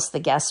else the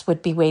guests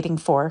would be waiting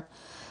for.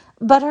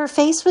 But her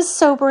face was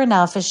sober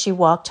enough as she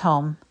walked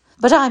home.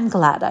 "But I'm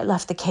glad I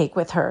left the cake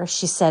with her,"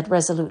 she said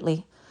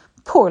resolutely.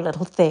 "Poor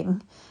little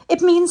thing.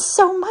 It means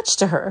so much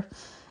to her.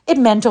 It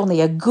meant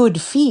only a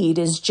good feed,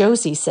 as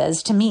Josie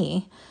says to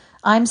me.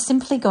 I'm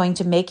simply going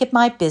to make it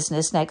my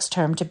business next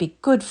term to be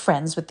good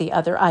friends with the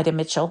other Ida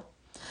Mitchell.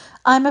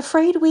 I'm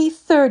afraid we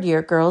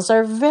third-year girls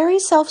are very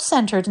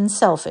self-centered and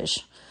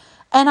selfish.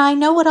 And I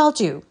know what I'll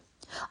do.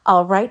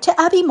 I'll write to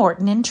Abby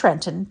Morton in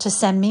Trenton to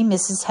send me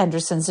Mrs.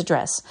 Henderson's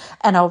address,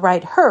 and I'll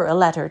write her a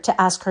letter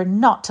to ask her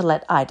not to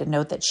let Ida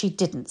know that she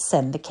didn't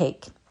send the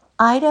cake."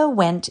 Ida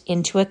went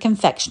into a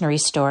confectionery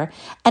store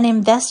and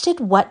invested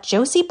what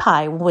Josie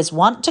Pye was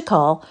wont to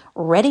call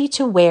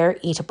ready-to-wear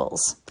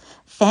eatables.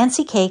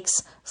 Fancy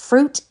cakes,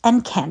 fruit,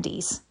 and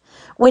candies.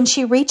 When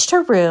she reached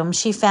her room,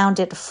 she found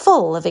it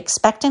full of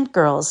expectant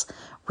girls,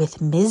 with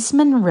Miss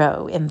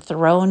Monroe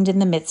enthroned in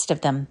the midst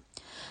of them.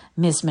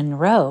 Miss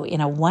Monroe,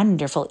 in a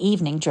wonderful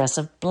evening dress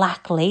of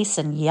black lace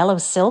and yellow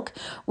silk,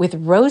 with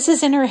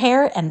roses in her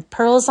hair and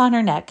pearls on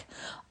her neck,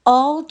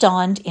 all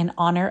donned in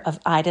honor of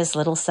Ida's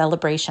little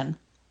celebration.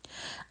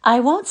 I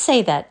won't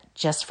say that,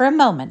 just for a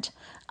moment,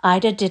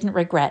 Ida didn't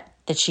regret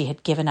that she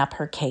had given up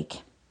her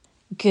cake.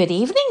 "Good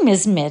evening,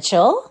 Miss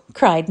Mitchell,"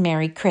 cried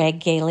Mary Craig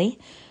gaily.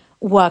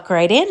 "Walk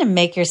right in and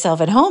make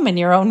yourself at home in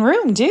your own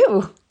room,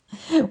 do."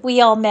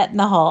 We all met in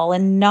the hall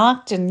and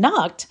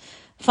knocked,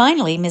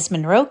 Finally, Miss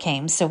Monroe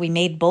came, so we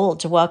made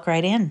bold to walk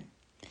right in.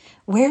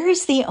 Where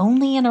is the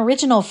only and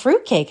original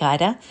fruitcake,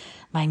 Ida?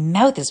 My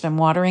mouth has been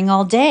watering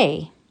all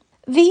day.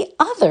 The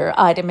other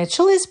Ida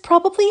Mitchell is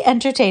probably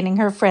entertaining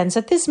her friends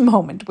at this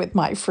moment with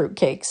my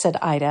fruitcake, said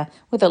Ida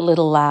with a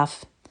little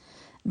laugh.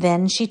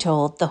 Then she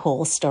told the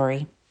whole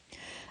story.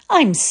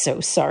 I'm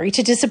so sorry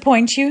to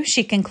disappoint you,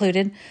 she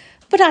concluded,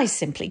 but I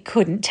simply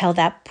couldn't tell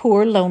that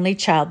poor lonely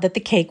child that the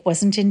cake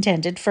wasn't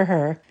intended for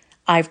her.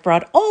 I've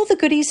brought all the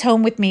goodies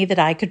home with me that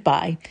I could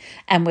buy,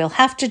 and we'll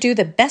have to do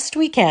the best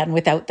we can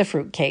without the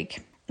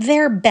fruitcake.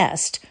 Their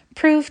best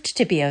proved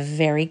to be a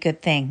very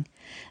good thing.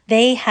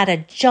 They had a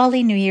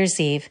jolly New Year's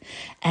Eve,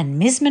 and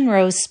Miss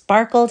Monroe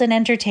sparkled and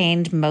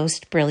entertained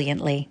most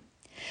brilliantly.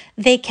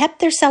 They kept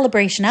their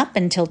celebration up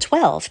until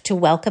 12 to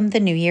welcome the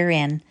New Year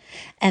in,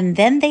 and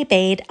then they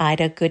bade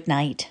Ida good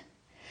night.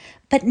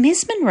 But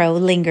Miss Monroe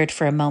lingered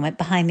for a moment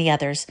behind the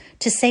others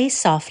to say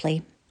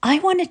softly, I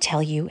want to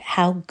tell you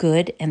how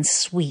good and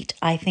sweet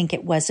I think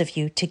it was of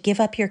you to give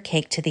up your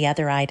cake to the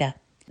other Ida.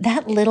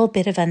 That little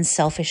bit of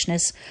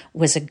unselfishness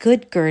was a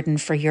good guerdon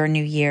for your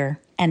new year.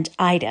 And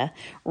Ida,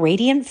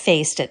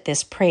 radiant-faced at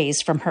this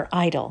praise from her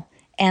idol,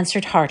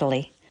 answered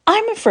heartily,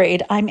 I'm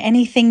afraid I'm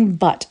anything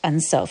but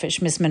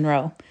unselfish, Miss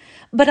Monroe,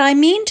 but I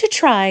mean to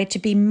try to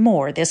be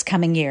more this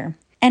coming year,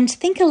 and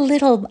think a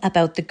little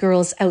about the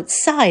girls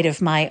outside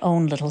of my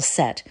own little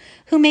set,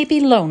 who may be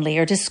lonely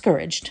or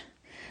discouraged.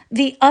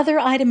 The other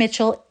Ida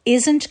Mitchell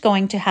isn't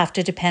going to have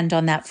to depend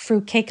on that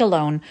fruitcake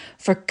alone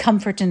for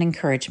comfort and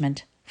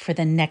encouragement for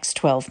the next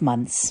 12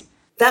 months.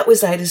 That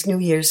was Ida's New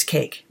Year's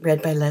Cake,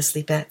 read by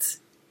Lesley Betts.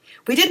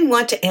 We didn't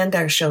want to end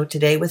our show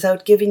today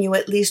without giving you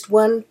at least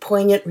one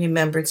poignant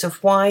remembrance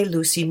of why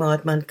Lucy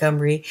Maud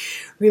Montgomery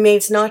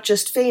remains not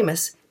just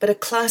famous, but a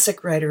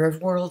classic writer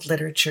of world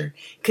literature,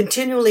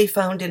 continually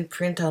found in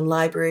print on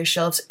library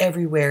shelves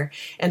everywhere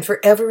and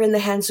forever in the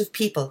hands of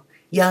people,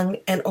 young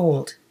and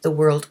old, the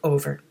world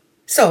over.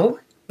 So,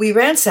 we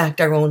ransacked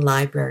our own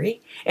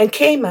library and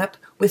came up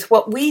with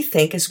what we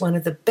think is one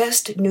of the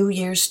best New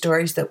Year's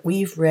stories that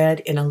we've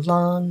read in a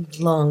long,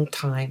 long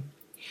time.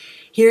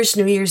 Here's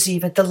New Year's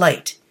Eve at the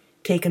Light,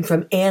 taken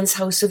from Anne's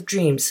House of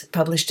Dreams,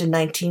 published in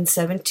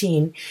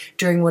 1917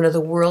 during one of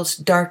the world's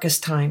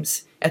darkest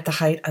times at the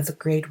height of the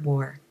Great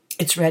War.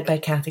 It's read by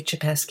Cathy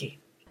Chapeskie.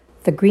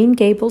 The Green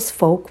Gables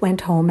folk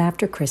went home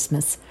after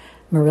Christmas,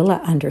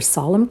 Marilla under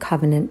solemn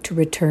covenant to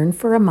return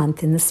for a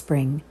month in the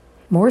spring.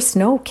 More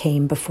snow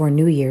came before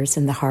New Year's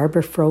and the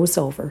harbor froze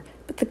over,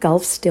 but the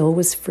Gulf still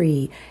was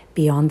free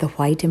beyond the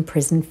white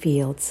imprisoned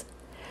fields.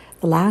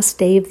 The last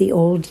day of the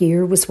old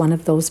year was one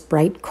of those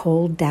bright,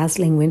 cold,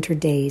 dazzling winter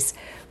days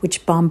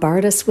which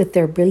bombard us with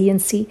their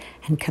brilliancy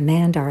and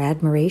command our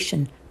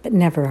admiration, but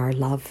never our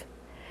love.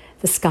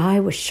 The sky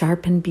was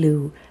sharp and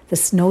blue, the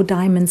snow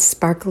diamonds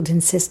sparkled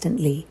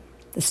insistently,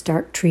 the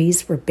stark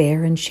trees were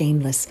bare and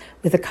shameless,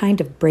 with a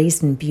kind of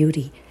brazen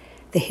beauty.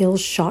 The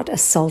hills shot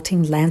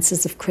assaulting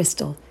lances of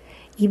crystal.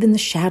 Even the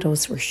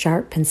shadows were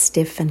sharp and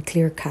stiff and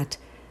clear-cut,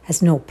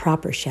 as no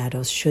proper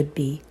shadows should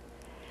be.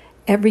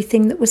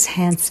 Everything that was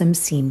handsome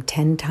seemed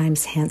 10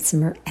 times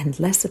handsomer and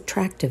less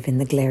attractive in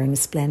the glaring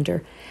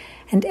splendor,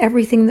 and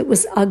everything that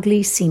was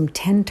ugly seemed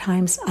 10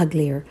 times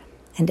uglier,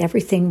 and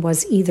everything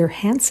was either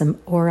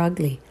handsome or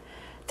ugly.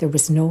 There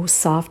was no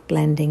soft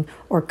blending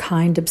or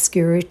kind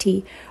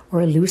obscurity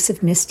or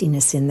elusive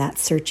mistiness in that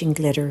searching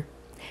glitter.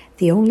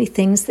 The only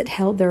things that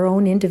held their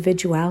own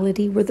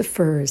individuality were the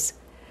firs.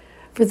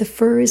 For the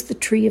fir is the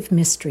tree of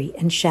mystery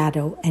and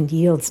shadow and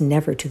yields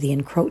never to the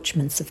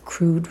encroachments of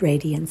crude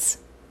radiance.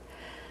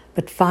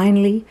 But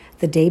finally,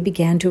 the day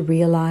began to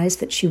realize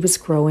that she was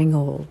growing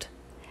old.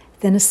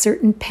 Then a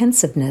certain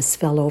pensiveness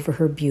fell over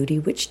her beauty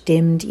which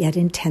dimmed yet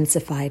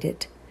intensified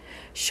it.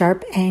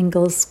 Sharp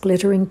angles,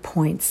 glittering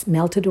points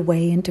melted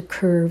away into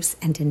curves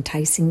and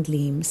enticing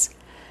gleams.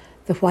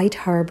 The white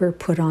harbor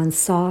put on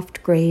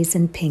soft grays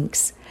and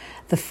pinks.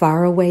 The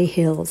faraway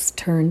hills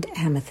turned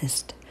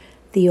amethyst.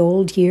 The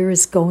old year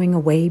is going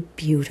away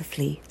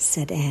beautifully,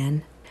 said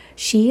Anne.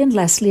 She and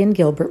Leslie and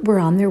Gilbert were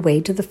on their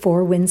way to the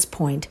Four Winds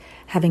Point,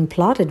 having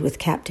plotted with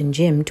Captain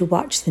Jim to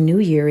watch the New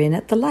Year in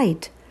at the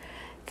Light.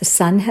 The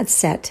sun had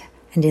set,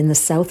 and in the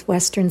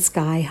southwestern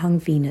sky hung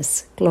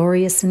Venus,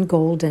 glorious and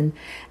golden,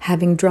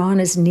 having drawn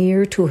as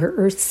near to her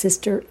earth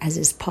sister as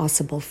is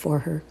possible for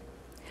her.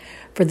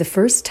 For the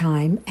first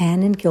time,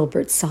 Anne and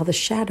Gilbert saw the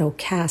shadow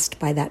cast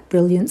by that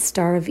brilliant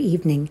star of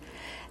evening,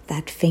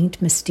 that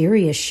faint,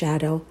 mysterious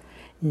shadow,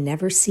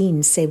 never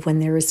seen save when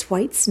there is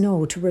white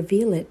snow to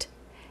reveal it,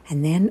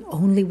 and then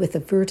only with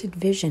averted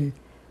vision,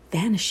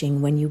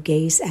 vanishing when you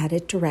gaze at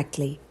it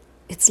directly.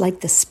 It's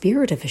like the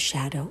spirit of a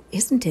shadow,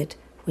 isn't it?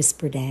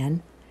 Whispered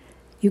Anne.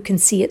 You can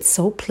see it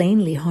so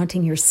plainly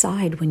haunting your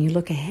side when you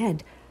look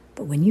ahead,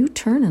 but when you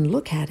turn and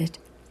look at it,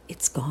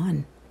 it's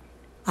gone.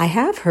 I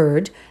have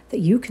heard that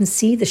you can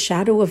see the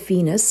shadow of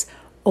Venus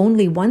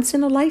only once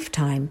in a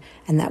lifetime,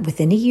 and that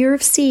within a year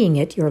of seeing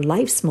it, your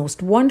life's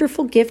most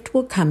wonderful gift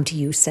will come to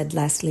you, said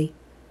Leslie.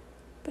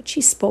 But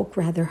she spoke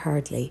rather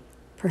hardly,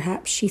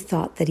 Perhaps she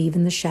thought that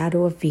even the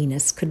shadow of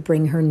Venus could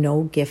bring her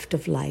no gift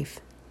of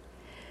life.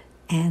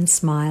 Anne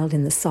smiled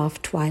in the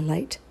soft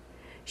twilight.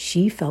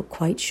 She felt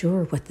quite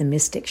sure what the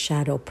mystic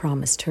shadow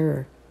promised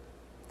her.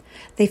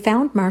 They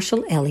found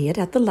Marshall Elliott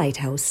at the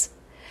lighthouse.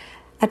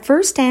 At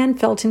first Anne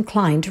felt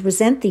inclined to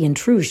resent the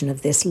intrusion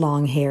of this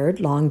long-haired,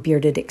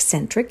 long-bearded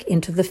eccentric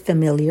into the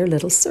familiar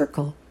little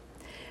circle.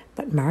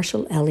 But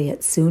Marshall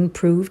Elliott soon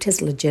proved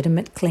his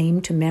legitimate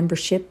claim to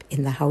membership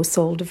in the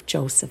household of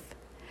Joseph.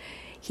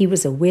 He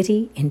was a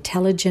witty,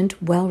 intelligent,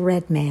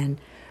 well-read man,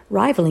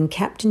 rivaling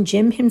Captain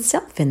Jim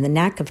himself in the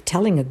knack of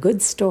telling a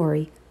good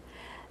story.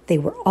 They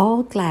were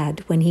all glad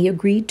when he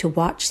agreed to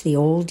watch the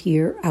old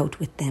year out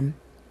with them.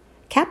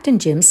 Captain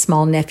Jim's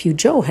small nephew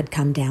Joe had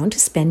come down to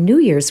spend New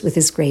Year's with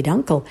his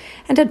great-uncle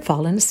and had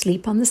fallen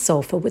asleep on the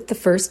sofa with the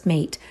first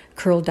mate,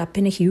 curled up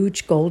in a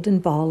huge golden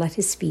ball at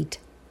his feet.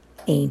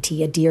 "Ain't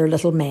he a dear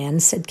little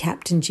man?" said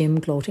Captain Jim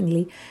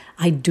gloatingly.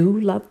 "I do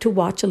love to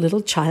watch a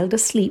little child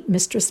asleep,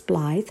 Mistress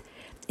Blythe.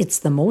 It's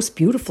the most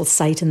beautiful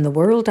sight in the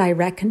world, I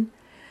reckon.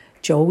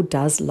 Joe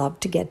does love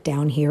to get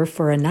down here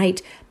for a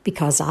night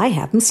because I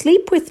have him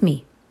sleep with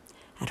me.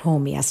 At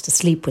home he has to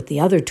sleep with the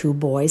other two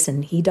boys,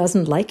 and he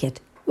doesn't like it.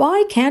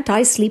 'Why can't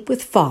I sleep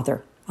with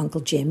father,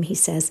 Uncle Jim?' he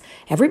says.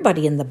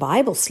 'Everybody in the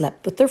Bible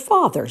slept with their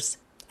fathers.'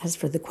 As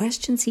for the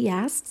questions he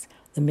asks,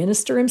 the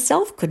minister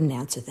himself couldn't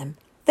answer them.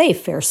 They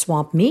fair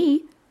swamp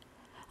me.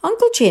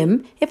 'Uncle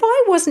Jim, if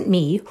I wasn't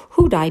me,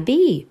 who'd I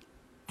be?'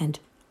 And,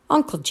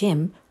 'Uncle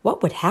Jim,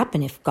 what would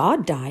happen if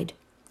God died?'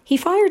 He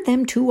fired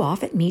them two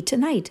off at me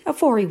tonight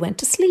afore he went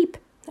to sleep.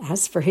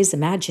 As for his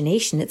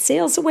imagination, it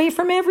sails away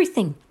from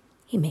everything.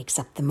 He makes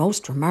up the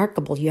most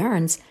remarkable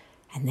yarns,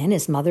 and then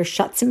his mother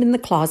shuts him in the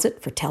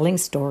closet for telling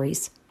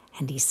stories.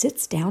 And he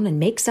sits down and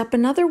makes up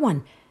another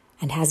one,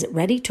 and has it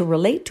ready to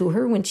relate to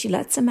her when she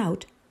lets him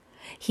out.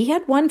 He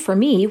had one for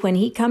me when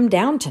he come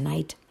down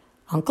tonight.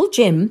 'Uncle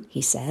Jim,'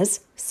 he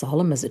says,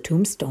 solemn as a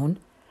tombstone,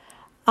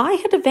 'I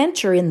had a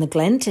venture in the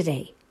glen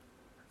today.'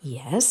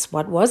 'Yes,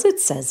 what was it?'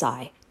 says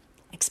I,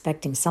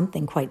 expecting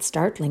something quite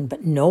startling,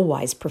 but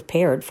nowise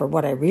prepared for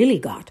what I really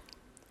got.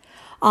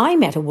 'I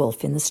met a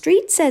wolf in the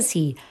street,' says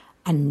he,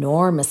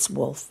 'enormous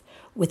wolf,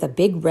 with a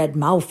big red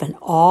mouth and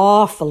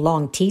awful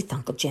long teeth,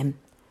 Uncle Jim.'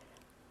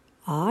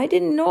 'I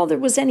didn't know there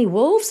was any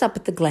wolves up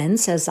at the glen,'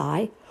 says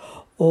I.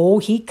 'Oh,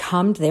 he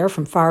comed there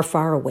from far,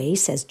 far away,'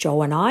 says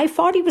Joe, 'and I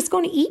thought he was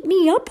going to eat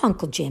me up,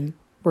 Uncle Jim.'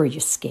 'Were you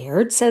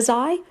scared?' says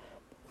I.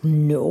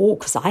 'No,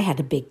 'cause I had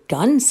a big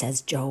gun,'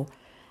 says Joe.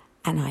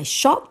 'And I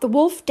shot the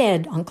wolf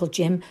dead, Uncle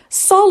Jim,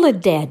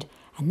 solid dead,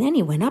 and then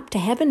he went up to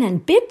heaven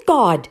and bid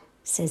God,'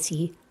 says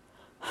he.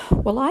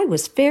 Well, I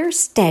was fair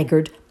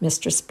staggered,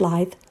 Mistress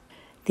Blythe."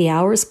 The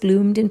hours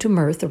bloomed into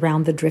mirth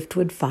around the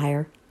driftwood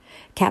fire.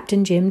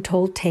 Captain Jim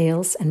told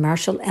tales, and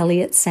Marshall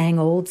Elliott sang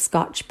old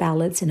Scotch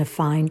ballads in a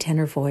fine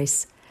tenor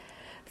voice.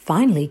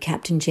 Finally,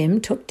 Captain Jim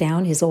took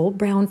down his old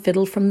brown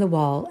fiddle from the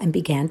wall and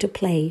began to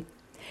play.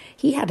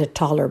 He had a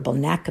tolerable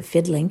knack of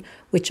fiddling,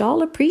 which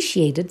all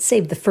appreciated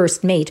save the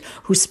first mate,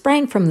 who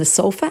sprang from the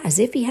sofa as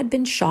if he had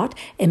been shot,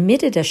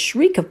 emitted a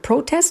shriek of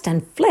protest,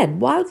 and fled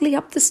wildly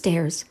up the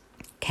stairs.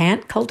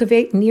 "Can't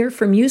cultivate an ear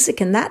for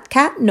music in that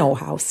cat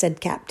nohow,"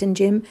 said Captain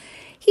Jim.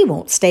 "He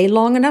won't stay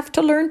long enough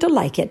to learn to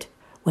like it."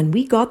 When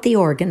we got the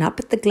organ up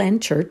at the Glen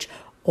Church,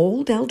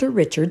 old Elder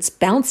Richards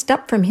bounced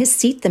up from his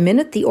seat the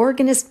minute the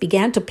organist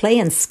began to play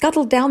and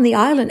scuttled down the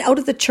aisle and out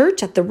of the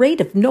church at the rate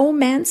of no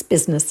man's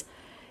business.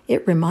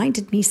 It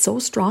reminded me so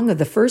strong of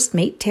the first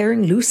mate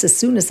tearing loose as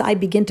soon as I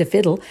begin to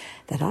fiddle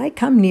that I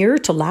come nearer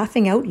to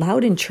laughing out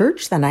loud in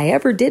church than I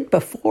ever did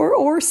before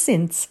or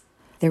since.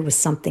 There was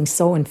something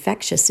so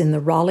infectious in the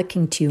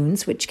rollicking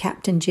tunes which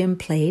Captain Jim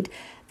played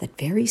that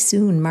very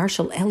soon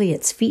Marshall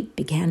Elliott's feet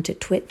began to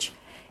twitch.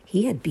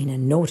 He had been a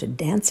noted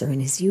dancer in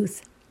his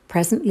youth.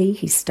 Presently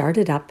he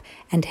started up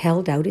and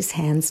held out his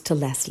hands to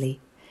Lesley.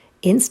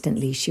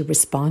 Instantly she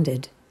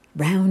responded.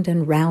 Round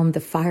and round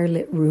the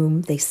firelit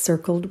room they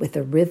circled with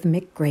a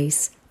rhythmic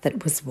grace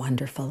that was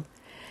wonderful.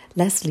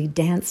 Lesley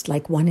danced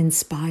like one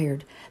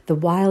inspired. The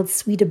wild,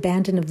 sweet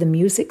abandon of the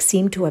music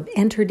seemed to have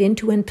entered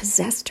into and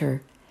possessed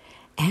her.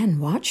 Anne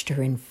watched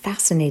her in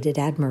fascinated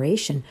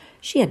admiration.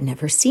 She had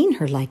never seen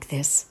her like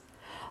this.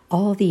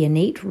 All the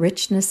innate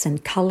richness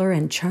and color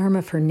and charm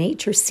of her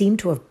nature seemed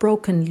to have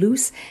broken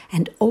loose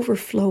and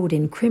overflowed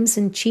in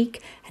crimson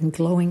cheek and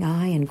glowing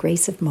eye and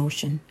grace of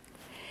motion.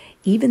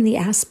 Even the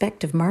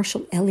aspect of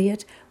Marshall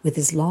Elliott, with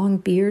his long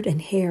beard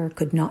and hair,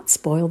 could not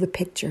spoil the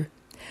picture.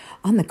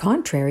 On the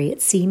contrary,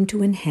 it seemed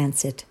to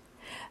enhance it.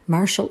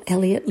 Marshall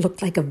Elliott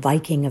looked like a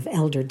Viking of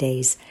elder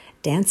days,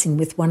 dancing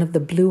with one of the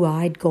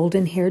blue-eyed,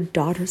 golden-haired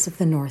daughters of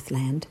the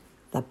Northland.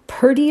 "The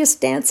purtiest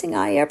dancing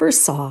I ever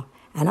saw,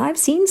 and I've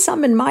seen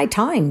some in my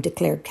time,"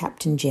 declared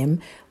Captain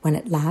Jim, when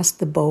at last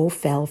the bow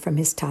fell from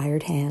his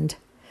tired hand.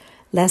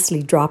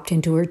 Lesley dropped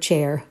into her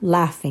chair,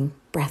 laughing,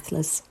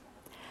 breathless.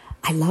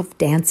 "I love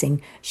dancing,"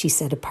 she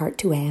said apart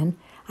to Anne.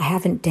 "I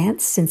haven't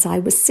danced since I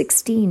was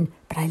 16,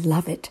 but I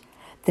love it.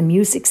 The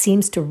music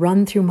seems to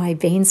run through my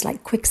veins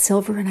like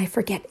quicksilver, and I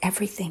forget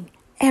everything,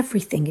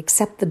 everything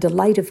except the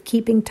delight of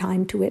keeping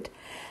time to it.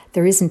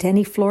 There isn't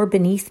any floor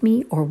beneath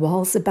me, or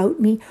walls about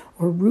me,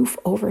 or roof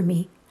over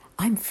me.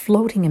 I'm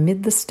floating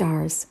amid the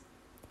stars."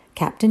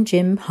 Captain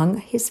Jim hung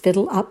his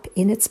fiddle up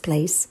in its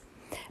place,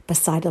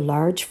 beside a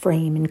large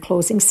frame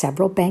enclosing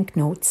several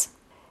banknotes.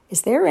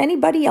 "Is there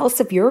anybody else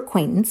of your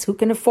acquaintance who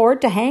can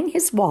afford to hang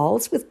his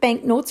walls with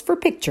banknotes for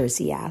pictures?"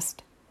 he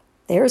asked.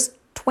 "There's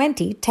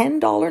 20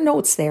 $10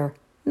 notes there,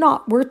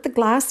 not worth the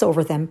glass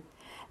over them.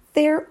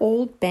 They're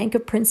old Bank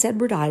of Prince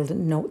Edward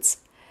Island notes.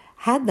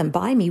 Had them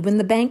by me when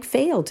the bank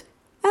failed,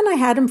 and I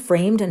had 'em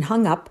framed and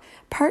hung up,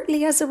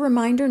 partly as a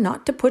reminder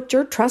not to put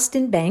your trust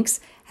in banks,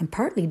 and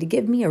partly to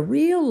give me a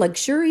real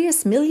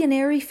luxurious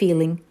millionary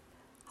feeling.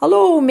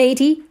 Hello,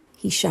 matey,"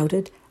 he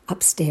shouted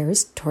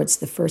upstairs towards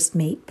the first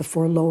mate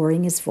before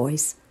lowering his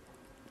voice.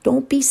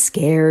 "Don't be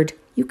scared.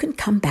 You can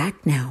come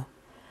back now.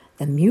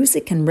 The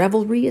music and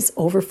revelry is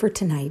over for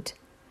tonight.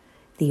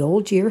 The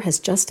old year has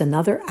just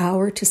another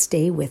hour to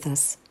stay with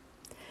us.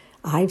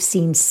 I've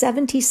seen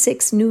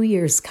 76 New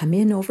Years come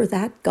in over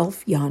that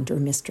gulf yonder,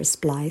 Mistress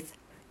Blythe."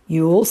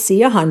 "You'll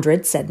see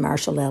 100, said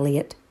Marshal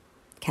Elliot.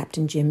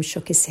 Captain Jim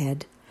shook his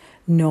head.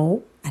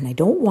 "No, and I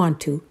don't want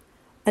to.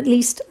 At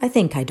least, I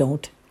think I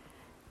don't.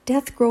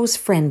 Death grows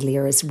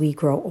friendlier as we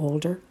grow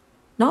older.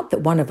 Not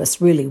that one of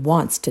us really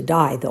wants to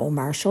die, though,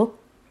 Marshal.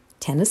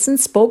 Tennyson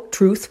spoke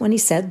truth when he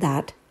said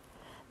that.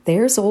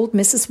 There's old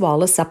Mrs.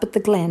 Wallace up at the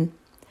Glen.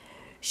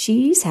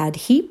 She's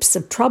had heaps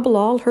of trouble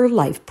all her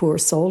life, poor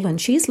soul, and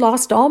she's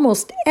lost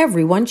almost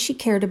everyone she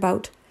cared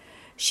about.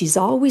 She's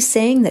always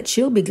saying that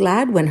she'll be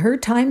glad when her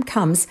time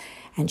comes,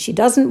 and she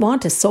doesn't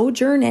want to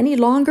sojourn any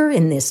longer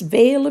in this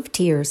vale of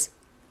tears.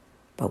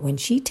 But when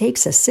she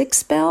takes a sick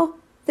spell,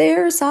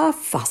 there's a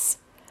fuss.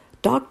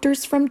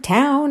 Doctors from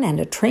town and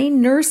a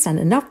trained nurse and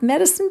enough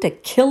medicine to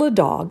kill a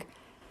dog.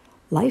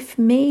 Life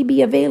may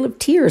be a vale of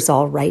tears,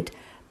 all right,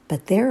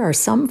 but there are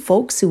some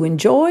folks who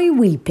enjoy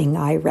weeping,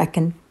 I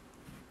reckon."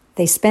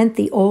 They spent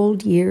the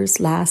old year's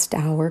last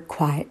hour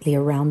quietly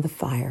around the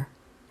fire.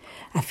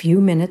 A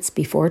few minutes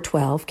before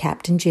 12,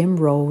 Captain Jim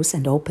rose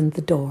and opened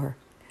the door.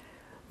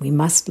 "We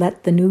must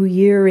let the new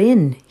year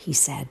in," he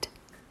said.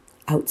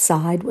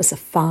 Outside was a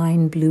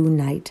fine blue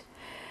night.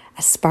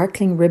 A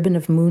sparkling ribbon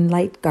of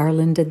moonlight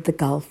garlanded the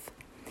gulf.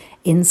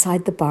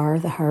 Inside the bar,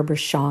 the harbour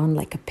shone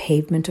like a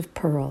pavement of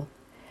pearl.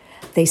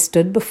 They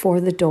stood before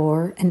the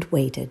door and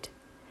waited.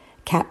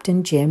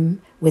 Captain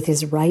Jim, with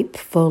his ripe,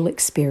 full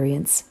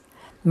experience,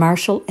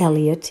 Marshal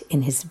Elliot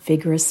in his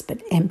vigorous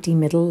but empty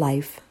middle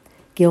life,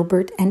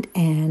 Gilbert and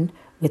Anne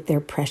with their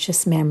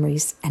precious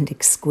memories and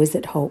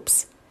exquisite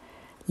hopes,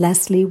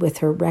 Lesley with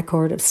her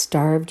record of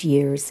starved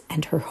years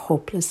and her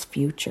hopeless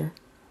future.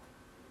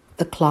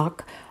 The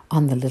clock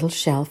on the little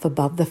shelf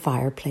above the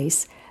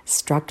fireplace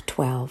struck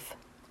 12.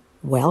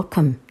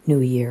 "Welcome,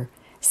 New Year,"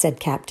 said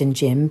Captain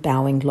Jim,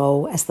 bowing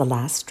low as the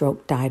last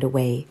stroke died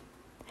away.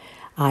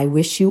 "I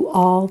wish you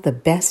all the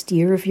best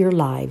year of your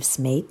lives,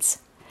 mates.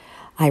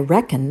 I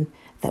reckon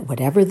that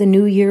whatever the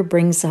new year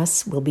brings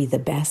us will be the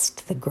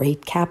best the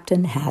great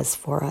captain has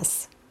for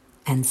us.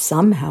 And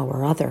somehow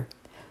or other,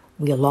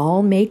 we'll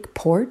all make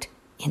port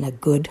in a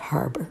good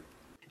harbour."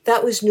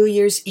 That was New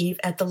Year's Eve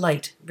at the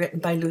Light, written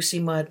by Lucy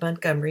Maud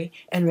Montgomery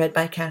and read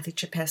by Cathy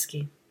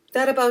Chapeskie.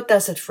 That about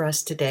does it for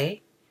us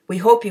today. We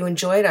hope you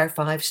enjoyed our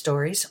 5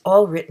 stories,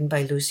 all written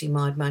by Lucy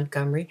Maud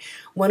Montgomery,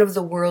 one of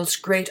the world's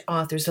great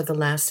authors of the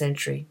last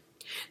century.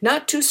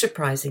 Not too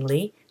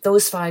surprisingly,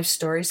 those 5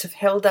 stories have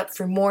held up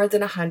for more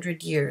than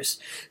 100 years,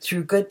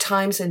 through good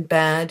times and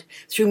bad,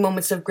 through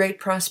moments of great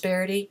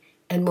prosperity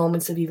and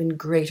moments of even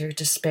greater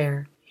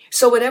despair.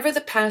 So whatever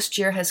the past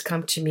year has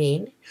come to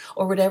mean,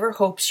 or whatever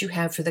hopes you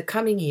have for the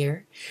coming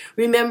year,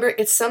 remember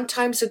it's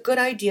sometimes a good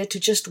idea to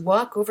just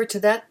walk over to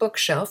that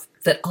bookshelf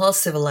that all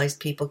civilized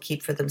people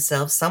keep for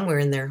themselves somewhere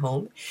in their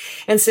home,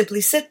 and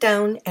simply sit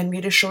down and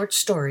read a short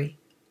story,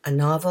 a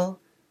novel,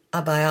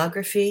 a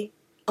biography,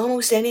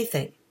 almost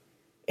anything.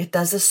 It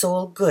does a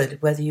soul good,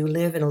 whether you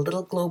live in a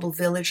little global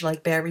village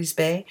like Barry's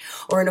Bay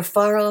or in a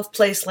far-off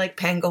place like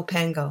Pango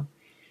Pango.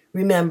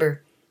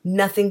 Remember,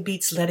 nothing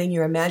beats letting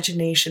your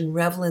imagination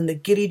revel in the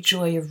giddy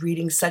joy of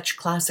reading such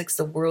classics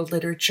of world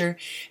literature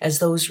as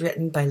those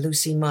written by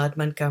Lucy Maud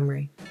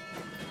Montgomery.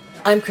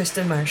 I'm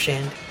Kristen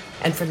Marchand,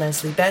 and for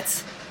Lesley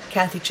Betts,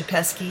 Cathy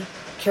Chapeskie,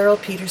 Carol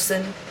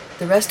Peterson,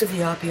 the rest of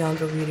the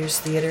Opeongo Readers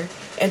Theatre,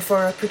 and for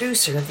our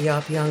producer of the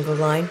Opeongo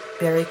line,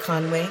 Barry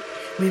Conway,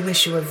 we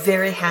wish you a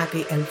very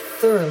happy and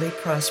thoroughly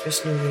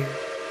prosperous New Year.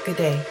 Good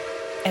day,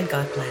 and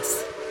God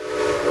bless.